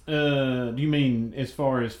 Do you mean as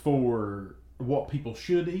far as for what people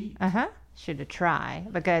should eat? Should try,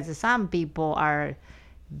 because some people are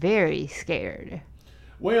very scared.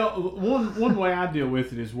 Well, one way I deal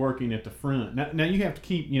with it is working at the front. Now you have to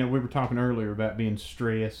keep, we were talking earlier about being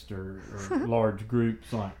stressed or large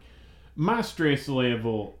groups. Like, my stress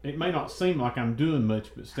level, it may not seem like I'm doing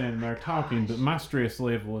much but standing there talking, but my stress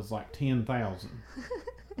level is like 10,000.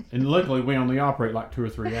 And luckily we only operate like 2 or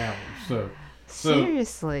 3 hours. So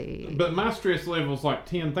Seriously. But my stress level is like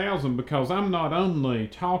 10,000 because I'm not only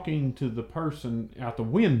talking to the person out the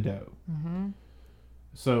window.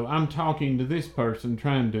 So I'm talking to this person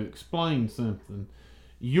trying to explain something.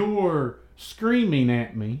 You're screaming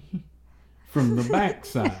at me from the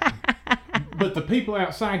backside. But the people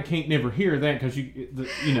outside can't never hear that because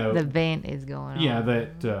the vent is going on. Yeah,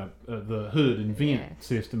 that the hood and vent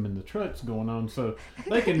system in the truck's going on, so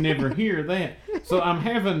they can never hear that. So I'm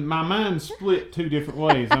having my mind split 2 different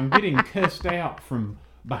ways. I'm getting cussed out from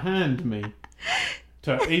behind me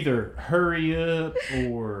to either hurry up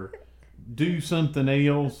or do something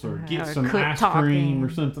else or get some ice cream or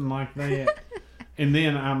something like that. And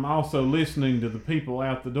then I'm also listening to the people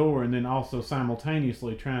out the door and then also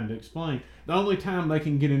simultaneously trying to explain. The only time they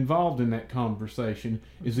can get involved in that conversation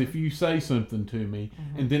is if you say something to me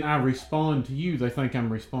and then I respond to you. They think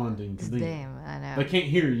I'm responding to them. Damn, I know. They can't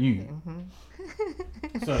hear you.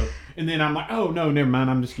 So, and then I'm like, oh, no, never mind.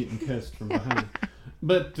 I'm just getting cussed from behind.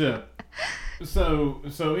 But, so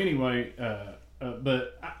anyway...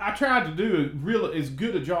 but I tried to do as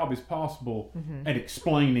good a job as possible at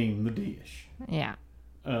explaining the dish. Yeah.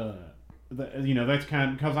 That's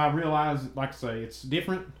kind of because I realize, like I say, it's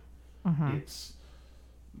different. It's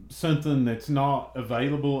something that's not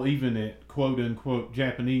available even at quote unquote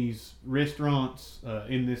Japanese restaurants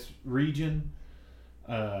in this region.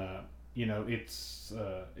 It's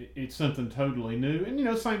something totally new,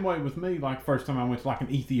 and same way with me. Like first time I went to like an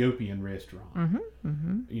Ethiopian restaurant.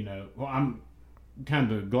 I'm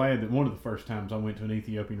kind of glad that one of the first times I went to an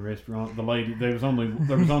Ethiopian restaurant, the lady there was only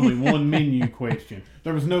one menu question.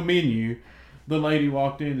 There was no menu. The lady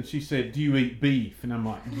walked in and she said, "Do you eat beef?" And I'm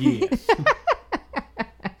like, "Yes."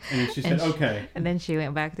 And she said, "Okay." And then she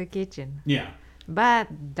went back to the kitchen. Yeah. But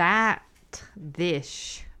that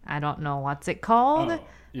dish, I don't know what's it called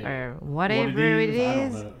or whatever it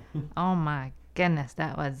is. Oh my goodness,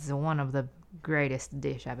 that was one of the greatest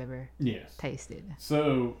dish I've ever Yes. tasted.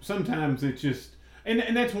 So sometimes it's just,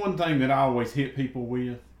 and that's one thing that I always hit people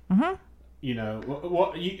with. Mm-hmm. You know,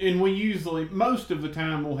 and we usually, most of the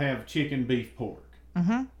time, we'll have chicken, beef, pork.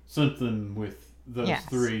 Mm-hmm. Something with those Yes.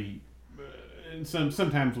 three. And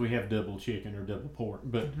sometimes we have double chicken or double pork,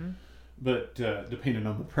 but depending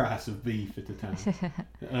on the price of beef at the time.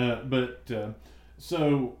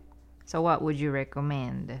 So what would you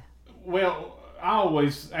recommend? well, I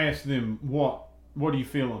always ask them what are you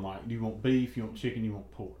feeling like? Do you want beef? You want chicken? You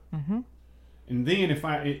want pork? Mm-hmm. And then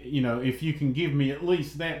if you can give me at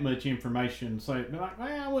least that much information, say like,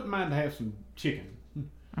 well, I wouldn't mind to have some chicken.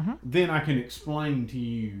 Mm-hmm. Then I can explain to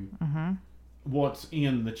you Mm-hmm. what's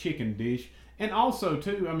in the chicken dish. And also,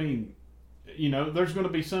 too, I mean, there's going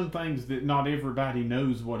to be some things that not everybody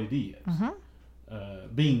knows what it is.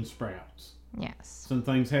 Mm-hmm. Bean sprouts. Yes. Some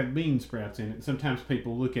things have bean sprouts in it. Sometimes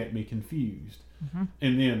people look at me confused. Mm-hmm.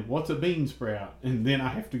 And then, what's a bean sprout? And then I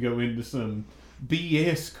have to go into some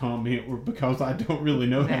BS comment because I don't really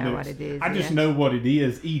know what it is. I just know what it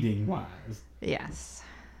is eating wise. Yes.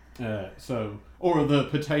 Or the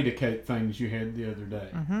potato cake things you had the other day.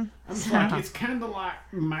 Mm-hmm. I'm just like, it's kind of like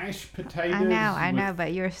mashed potatoes. I know,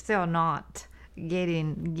 but you're still not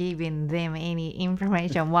giving them any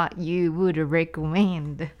information what you would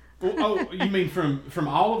recommend. Oh, you mean from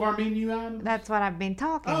all of our menu items? That's what I've been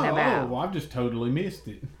talking about. Oh, well, I've just totally missed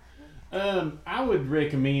it. I would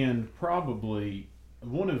recommend probably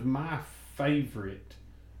one of my favorite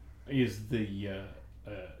is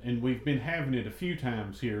and we've been having it a few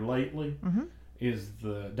times here lately, Mm-hmm. is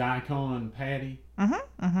the daikon patty.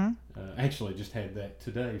 Mm-hmm. Mm-hmm. Actually, just had that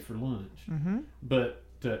today for lunch. Mm-hmm. But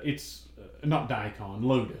it's not daikon,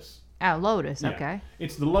 lotus. Oh, lotus. Yeah. Okay.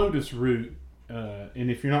 It's the lotus root. And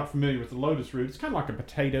if you're not familiar with the lotus root, it's kind of like a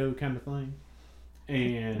potato kind of thing.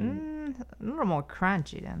 And A little more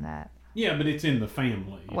crunchy than that. yeah, but it's in the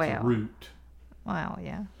family. It's a root. Well,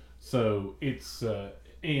 yeah. So it's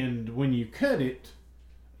and when you cut it,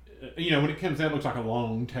 when it comes out, it looks like a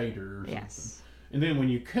long tater or something. Yes. And then when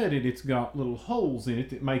you cut it, it's got little holes in it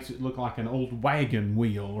that makes it look like an old wagon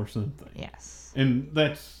wheel or something. Yes. And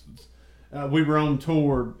that's we were on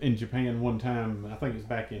tour in Japan one time. I think it was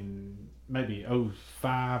back in maybe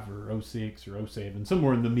 05 or 06 or 07,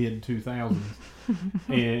 somewhere in the mid 2000s.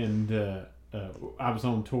 And I was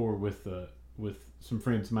on tour with some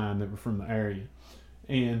friends of mine that were from the area,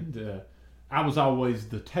 and I was always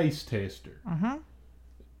the taste tester. Mm-hmm.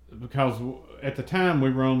 Because at the time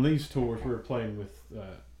we were on these tours, we were playing with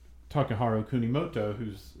Takeharu Kunimoto,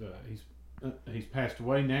 who's he's passed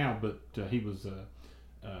away now, but he was a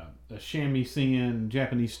shamisen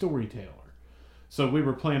Japanese storyteller. So we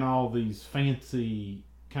were playing all these fancy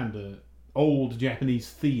kind of old Japanese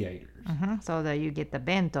theaters. Mm-hmm. So that you get the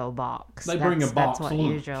bento box. They bring a box That's what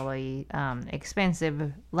lunch. usually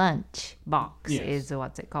expensive lunch box Yes. is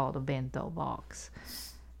what's it called, a bento box.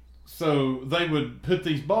 So they would put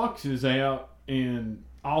these boxes out, and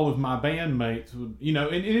all of my bandmates would,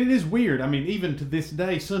 and it is weird. I mean, even to this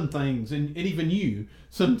day, some things, and even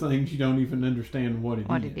some things you don't even understand what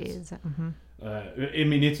it is. Mm-hmm. I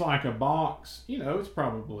mean, it's like a box, it's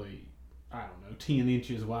probably, I don't know, 10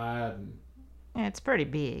 inches wide and Yeah, it's pretty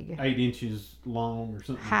big. 8 inches long or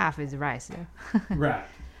something. Half is rice though. Right.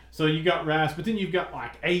 So you got rice, but then you've got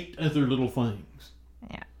like 8 other little things.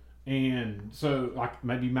 Yeah. And so, like,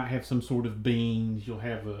 maybe you might have some sort of beans. You'll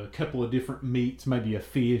have a couple of different meats, maybe a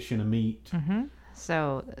fish and a meat. Mm-hmm.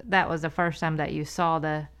 So that was the first time that you saw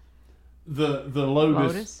the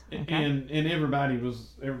lotus. Okay. And everybody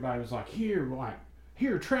was like,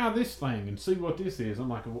 here, try this thing and see what this is. I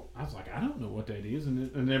was like, I don't know what that is.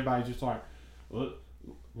 And everybody's just like, well,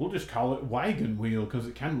 we'll just call it wagon wheel because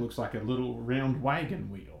it kind of looks like a little round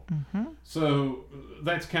wagon wheel. Mm-hmm. So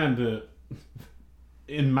that's kind of,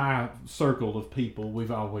 in my circle of people,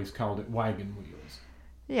 we've always called it wagon wheels.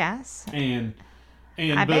 Yes. And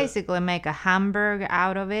I basically make a hamburger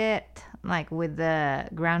out of it, like with the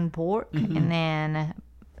ground pork, Mm-hmm. and then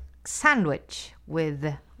sandwich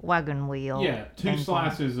with wagon wheel. Yeah, 2 and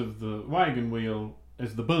slices of the wagon wheel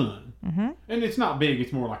as the bun. Mm-hmm. And it's not big,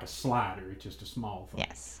 it's more like a slider. It's just a small thing.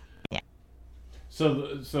 Yes. Yeah.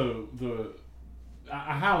 So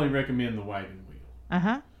I highly recommend the wagon wheel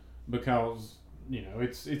Uh-huh. because,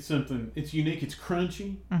 it's something, it's unique, it's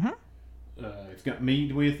crunchy. Mm-hmm. It's got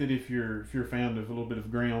meat with it if you're a fan of a little bit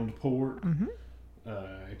of ground pork. Mm-hmm.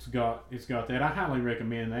 It's got that. I highly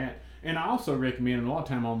recommend that. And I also recommend, a lot of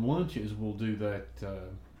time on lunches we'll do that,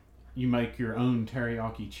 you make your own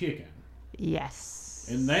teriyaki chicken. Yes.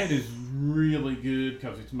 And that is really good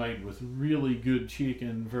because it's made with really good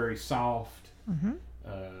chicken, very soft.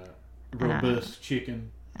 Mm-hmm. robust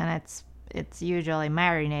chicken. And it's usually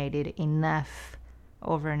marinated enough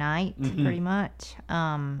overnight, pretty much,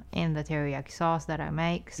 in the teriyaki sauce that I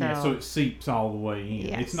make. So yeah, so it seeps all the way in.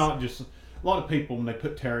 Yes. It's not just a lot of people when they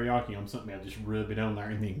put teriyaki on something, they just rub it on there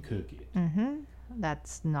and then cook it.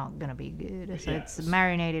 that's not gonna be good. So Yes. it's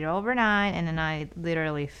marinated overnight, and then I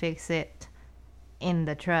literally fix it in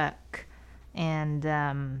the truck. And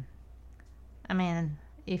I mean,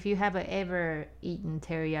 if you have ever eaten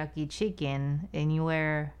teriyaki chicken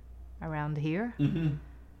anywhere around here,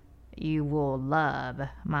 you will love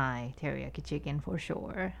my teriyaki chicken for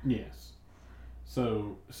sure. Yes.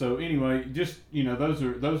 So anyway, just those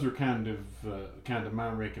are kind of my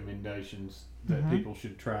recommendations that people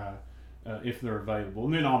should try if they're available,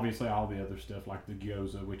 and then obviously all the other stuff like the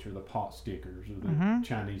gyoza, which are the pot stickers or the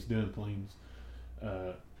Chinese dumplings.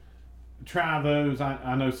 Try those.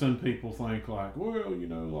 I know some people think like,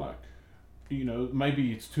 well,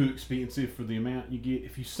 maybe it's too expensive for the amount you get.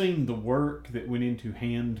 If you've seen the work that went into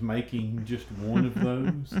hand making just one of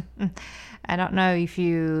those. I don't know if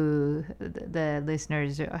the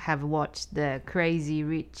listeners have watched the Crazy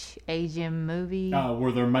Rich Asian movie.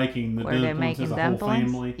 Where they're making the dumplings as a whole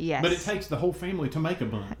family. Yes. But it takes the whole family to make a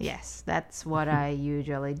bunch. Yes, that's what I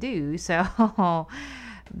usually do. So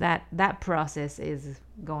that process is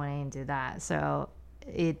going into that. So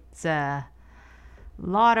it's a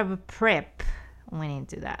lot of prep went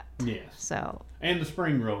into that. Yes. So and the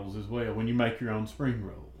spring rolls as well, when you make your own spring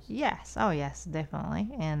rolls. Yes. Oh, yes, definitely.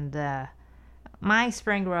 And my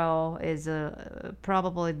spring roll is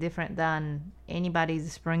probably different than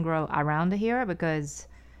anybody's spring roll around here, because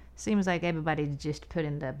it seems like everybody's just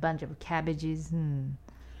putting a bunch of cabbages and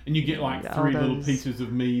you get like 3 little pieces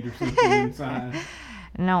of meat or something inside.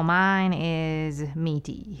 No, mine is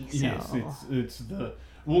meaty. So. Yes, it's the.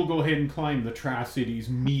 We'll go ahead and claim the Tri-Cities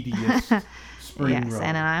meatiest spring roll. Yes,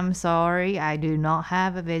 and I'm sorry, I do not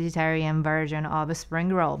have a vegetarian version of a spring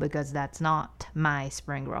roll, because that's not my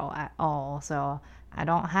spring roll at all. So I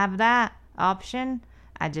don't have that option.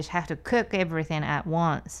 I just have to cook everything at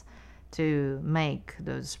once to make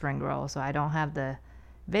those spring rolls. So I don't have the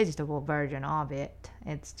vegetable version of it.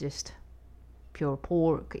 It's just pure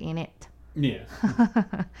pork in it. Yes.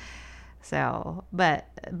 So, but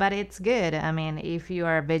it's good. I mean, if you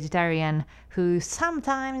are a vegetarian who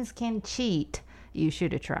sometimes can cheat, you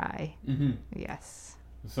should try. Yes.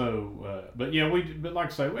 So, but yeah, but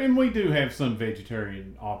like I say, and we do have some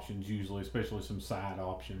vegetarian options usually, especially some side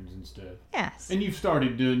options and stuff. Yes. And you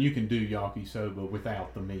can do yakisoba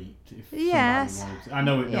without the meat if yes. somebody wants. I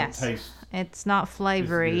know it don't taste. It's not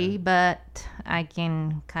flavory, but I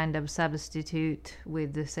can kind of substitute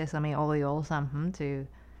with the sesame oil or something to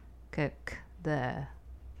cook the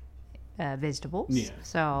vegetables. Yes.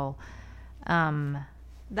 So,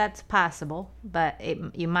 that's possible, but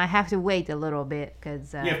you might have to wait a little bit,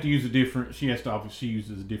 because you have to use a different. She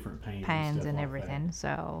uses different pans and like everything. That.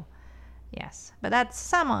 So, yes, but that's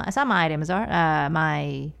some items are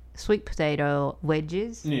my sweet potato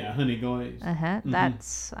wedges. Yeah, honey glaze.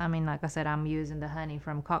 That's, I mean, like I said, I'm using the honey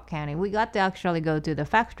from Cock County. We got to actually go to the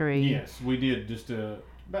factory. Yes, we did just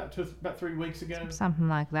about 3 weeks ago. Something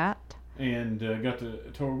like that. And got to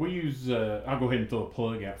tour. We use, I'll go ahead and throw a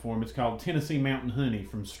plug out for them. It's called Tennessee Mountain Honey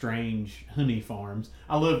from Strange Honey Farms.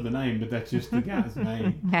 I love the name, but that's just the guy's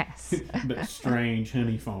name. Yes. But Strange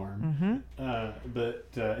Honey Farm. But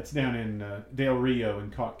it's down in Del Rio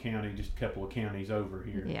in Cock County, just a couple of counties over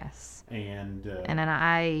here. Yes. And then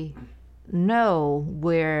I know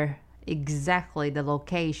where exactly the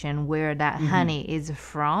location where that honey is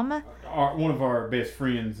from. One of our best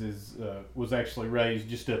friends was actually raised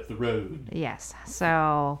just up the road. Yes.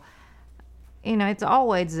 So, it's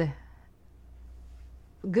always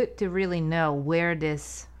good to really know where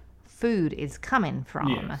this food is coming from.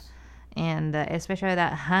 Yes. And especially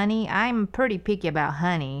that honey. I'm pretty picky about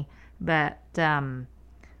honey, but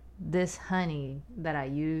this honey that I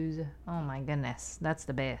use, oh my goodness, that's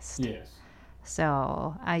the best. Yes.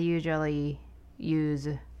 So I usually use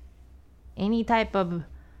any type of,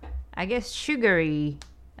 I guess, sugary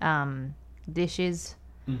dishes.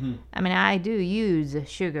 I mean, I do use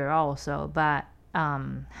sugar also, but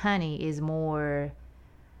honey is more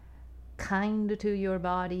kind to your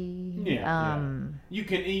body. Yeah, You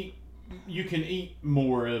can eat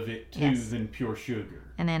more of it too than pure sugar.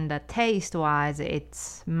 And then the taste wise,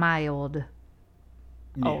 it's mild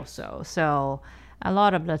also. So a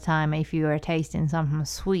lot of the time, if you are tasting something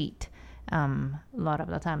sweet, a lot of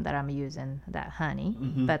the time that I'm using that honey.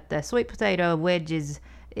 But the sweet potato wedges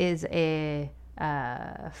is a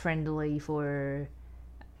friendly for,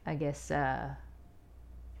 I guess,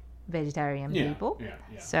 vegetarian people.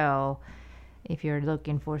 Yeah. So if you're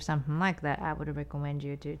looking for something like that, I would recommend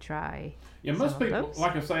you to try. Yeah, most some of people, those.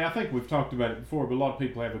 like I say, I think we've talked about it before, but a lot of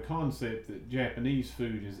people have a concept that Japanese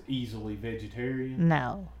food is easily vegetarian.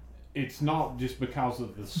 No. It's not just because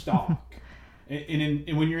of the stock.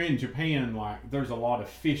 And when you're in Japan, like, there's a lot of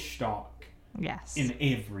fish stock Yes. in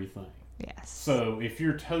everything. Yes. So if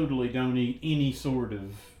you're totally don't eat any sort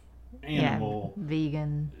of animal,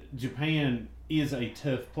 vegan. Japan is a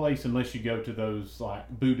tough place unless you go to those like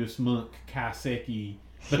Buddhist monk kaiseki,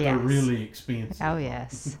 but they're Yes. really expensive. Oh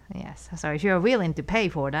yes, yes. So if you're willing to pay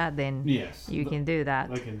for that, then Yes, you can do that.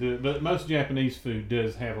 they can do it. But most Japanese food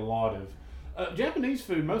does have a lot of Japanese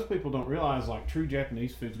food. Most people don't realize like true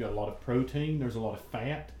Japanese food's got a lot of protein. There's a lot of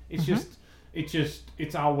fat.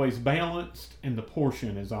 It's always balanced, and the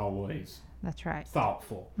portion is always That's right.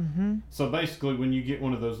 thoughtful. Mm-hmm. So basically, when you get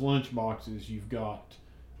one of those lunch boxes, you've got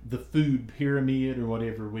the food pyramid or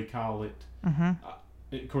whatever we call it.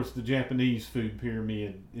 Mm-hmm. Of course, the Japanese food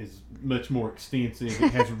pyramid is much more extensive.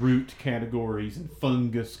 It has root categories and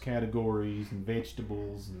fungus categories and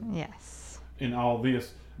vegetables Yes. and all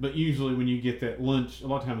this. But usually, when you get that lunch, a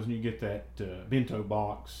lot of times when you get that bento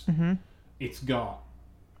box, Mm-hmm. it's got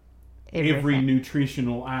every Everything.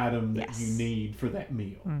 nutritional item that Yes. you need for that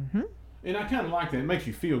meal. Mm-hmm. And I kind of like that. It makes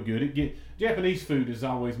you feel good. Japanese food is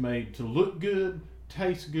always made to look good,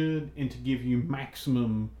 taste good, and to give you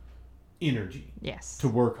maximum energy Yes. to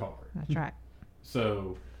work hard. That's right.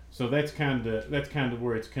 So that's kind of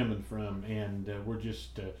where it's coming from, and we're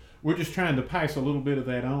just trying to pass a little bit of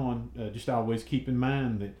that on. Just always keep in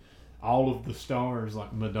mind that all of the stars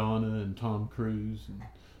like Madonna and Tom Cruise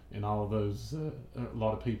and all of those a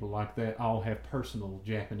lot of people like that all have personal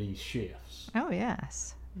Japanese chefs. Oh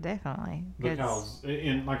yes, definitely. Because,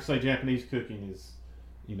 and like I say, Japanese cooking is,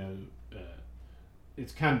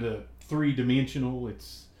 it's kind of three-dimensional.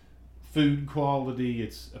 It's food quality,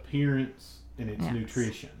 it's appearance, and it's Yes.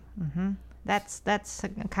 nutrition. Mm-hmm. That's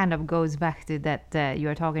kind of goes back to that you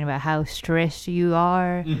were talking about how stressed you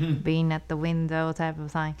are being at the window type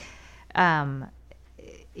of thing.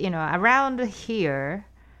 Around here,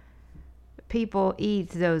 people eat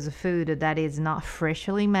those food that is not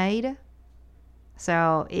freshly made.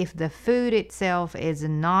 So if the food itself is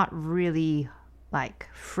not really like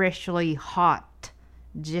freshly hot,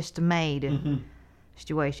 just made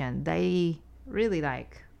situation, they really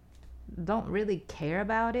don't really care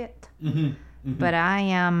about it. But I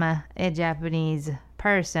am a Japanese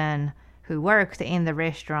person who worked in the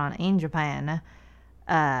restaurant in Japan,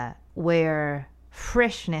 where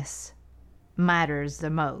freshness matters the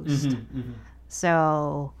most.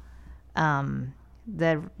 So,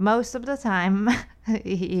 the most of the time,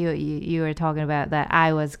 you were talking about that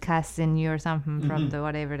I was cussing you or something from the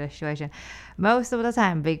whatever the situation. Most of the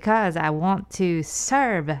time, because I want to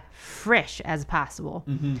serve fresh as possible.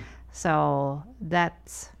 So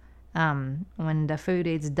that's when the food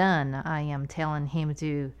is done, I am telling him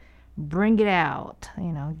to bring it out,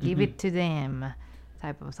 give it to them,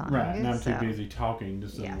 type of thing. Right, and I'm too So, busy talking to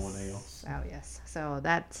someone else. Oh yes. So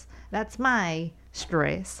that's my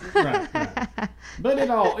stress. Right. But it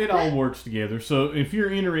all works together. So if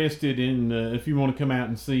you're interested in, if you want to come out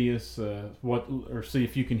and see us, or see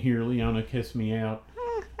if you can hear Leona kiss me out,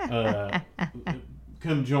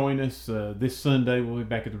 come join us this Sunday. We'll be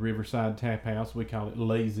back at the Riverside Tap House. We call it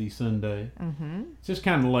Lazy Sunday. It's just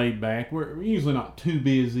kind of laid back. We're usually not too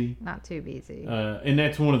busy. Not too busy. And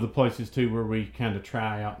that's one of the places too where we kind of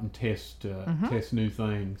try out and test new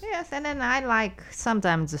things. Yes, and then I like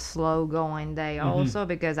sometimes a slow going day also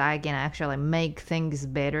because I can actually make things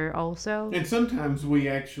better also. And sometimes we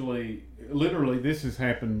actually, literally, this has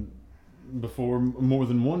happened before more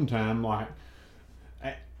than one time. Like,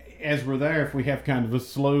 as we're there, if we have kind of a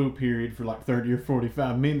slow period for like 30 or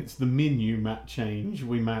 45 minutes, the menu might change.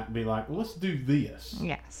 We might be like, well, let's do this.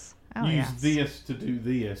 Yes. Use this to do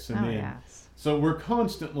this. And then, yes. So we're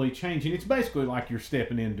constantly changing. It's basically like you're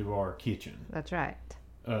stepping into our kitchen. That's right.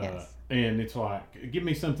 Yes. And it's like, give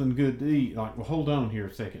me something good to eat. Like, well, hold on here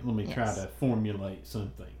a second. Let me try Yes. to formulate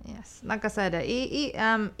something. Yes, like I said,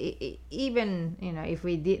 even if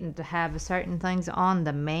we didn't have certain things on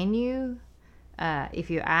the menu, if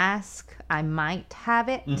you ask, I might have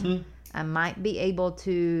it. I might be able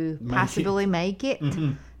to possibly make it.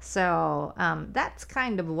 So that's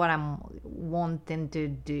kind of what I'm wanting to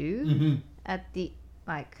do at the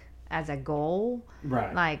as a goal.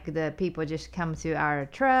 Right. Like the people just come to our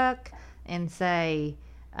truck and say,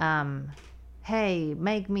 hey,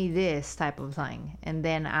 make me this type of thing. And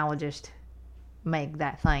then I will just make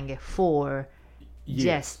that thing for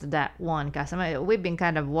Yes. just that one customer. We've been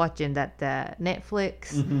kind of watching that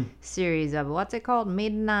Netflix series of what's it called,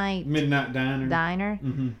 Midnight Diner. Diner.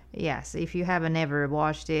 Yes, if you haven't ever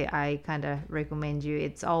watched it, I kind of recommend you.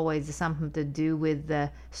 It's always something to do with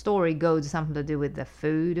the story goes something to do with the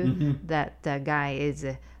food that the guy is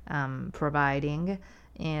providing,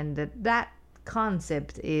 and that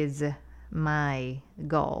concept is my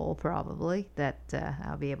goal, probably, that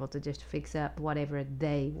I'll be able to just fix up whatever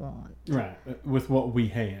they want. Right, with what we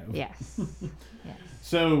have. Yes. Yes.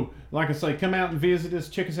 So, like I say, come out and visit us.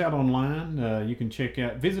 Check us out online. You can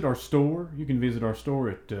visit our store. You can visit our store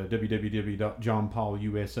at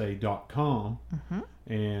www.johnpaulusa.com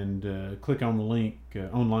and click on the link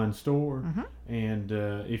online store. And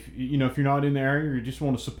if you're not in the area, or you just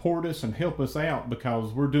want to support us and help us out,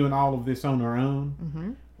 because we're doing all of this on our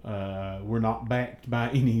own. We're not backed by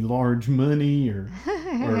any large money or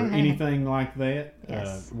anything like that.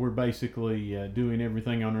 Yes. We're basically doing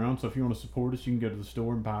everything on our own. So if you want to support us, you can go to the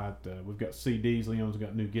store and buy it. We've got CDs. Leon's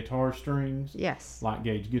got new guitar strings. Yes. Light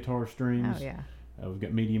gauge guitar strings. Oh, yeah. We've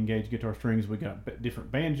got medium gauge guitar strings. We've got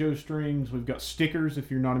different banjo strings. We've got stickers if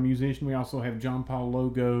you're not a musician. We also have John Paul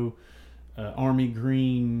logo, army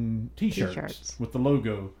green t-shirts with the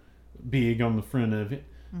logo big on the front of it.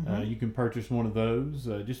 You can purchase one of those.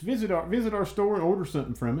 Just visit our store and order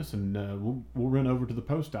something from us, and we'll run over to the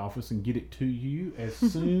post office and get it to you as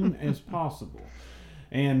soon as possible.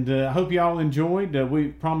 And I hope you all enjoyed. We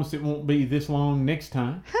promise it won't be this long next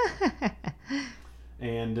time.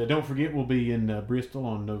 And don't forget, we'll be in Bristol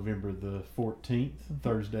on November the 14th,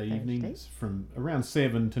 Thursday evenings, from around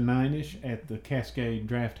 7 to 9ish at the Cascade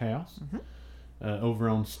Draft House over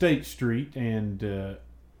on State Street, and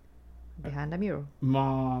behind the mural.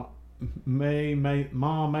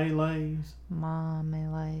 Maylays.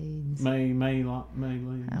 Marmalades.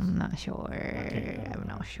 Maylays. I'm not sure. I'm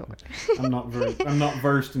not sure. I'm not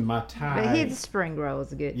versed in my Thai. But his spring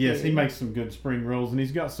rolls good. Yes, too. he makes some good spring rolls, and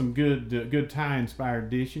he's got some good Thai inspired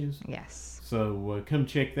dishes. Yes. So come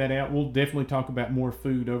check that out. We'll definitely talk about more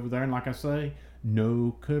food over there, and like I say,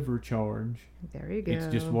 no cover charge. There you go. It's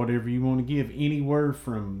just whatever you want to give, anywhere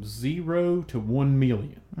from 0 to 1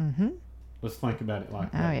 million. Let's think about it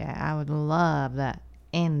like that. Oh yeah, I would love that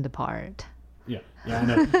end part. Yeah, I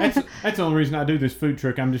know. That's the only reason I do this food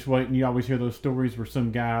truck. I'm just waiting. You always hear those stories where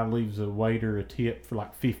some guy leaves a waiter a tip for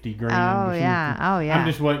like 50 grand. Oh yeah, I'm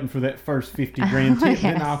just waiting for that first 50 grand tip,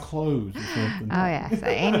 then I'll close or something. Oh yes,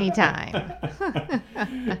 anytime.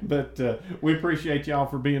 But we appreciate y'all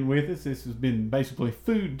for being with us. This has been basically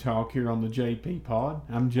food talk here on the JP Pod.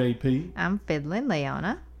 I'm JP. I'm Fiddling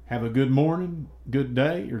Leona. Have a good morning, good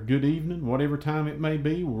day, or good evening, whatever time it may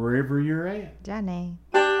be, wherever you're at. Johnny.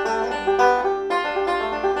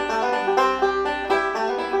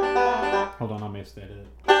 Hold on, I messed that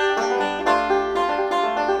up.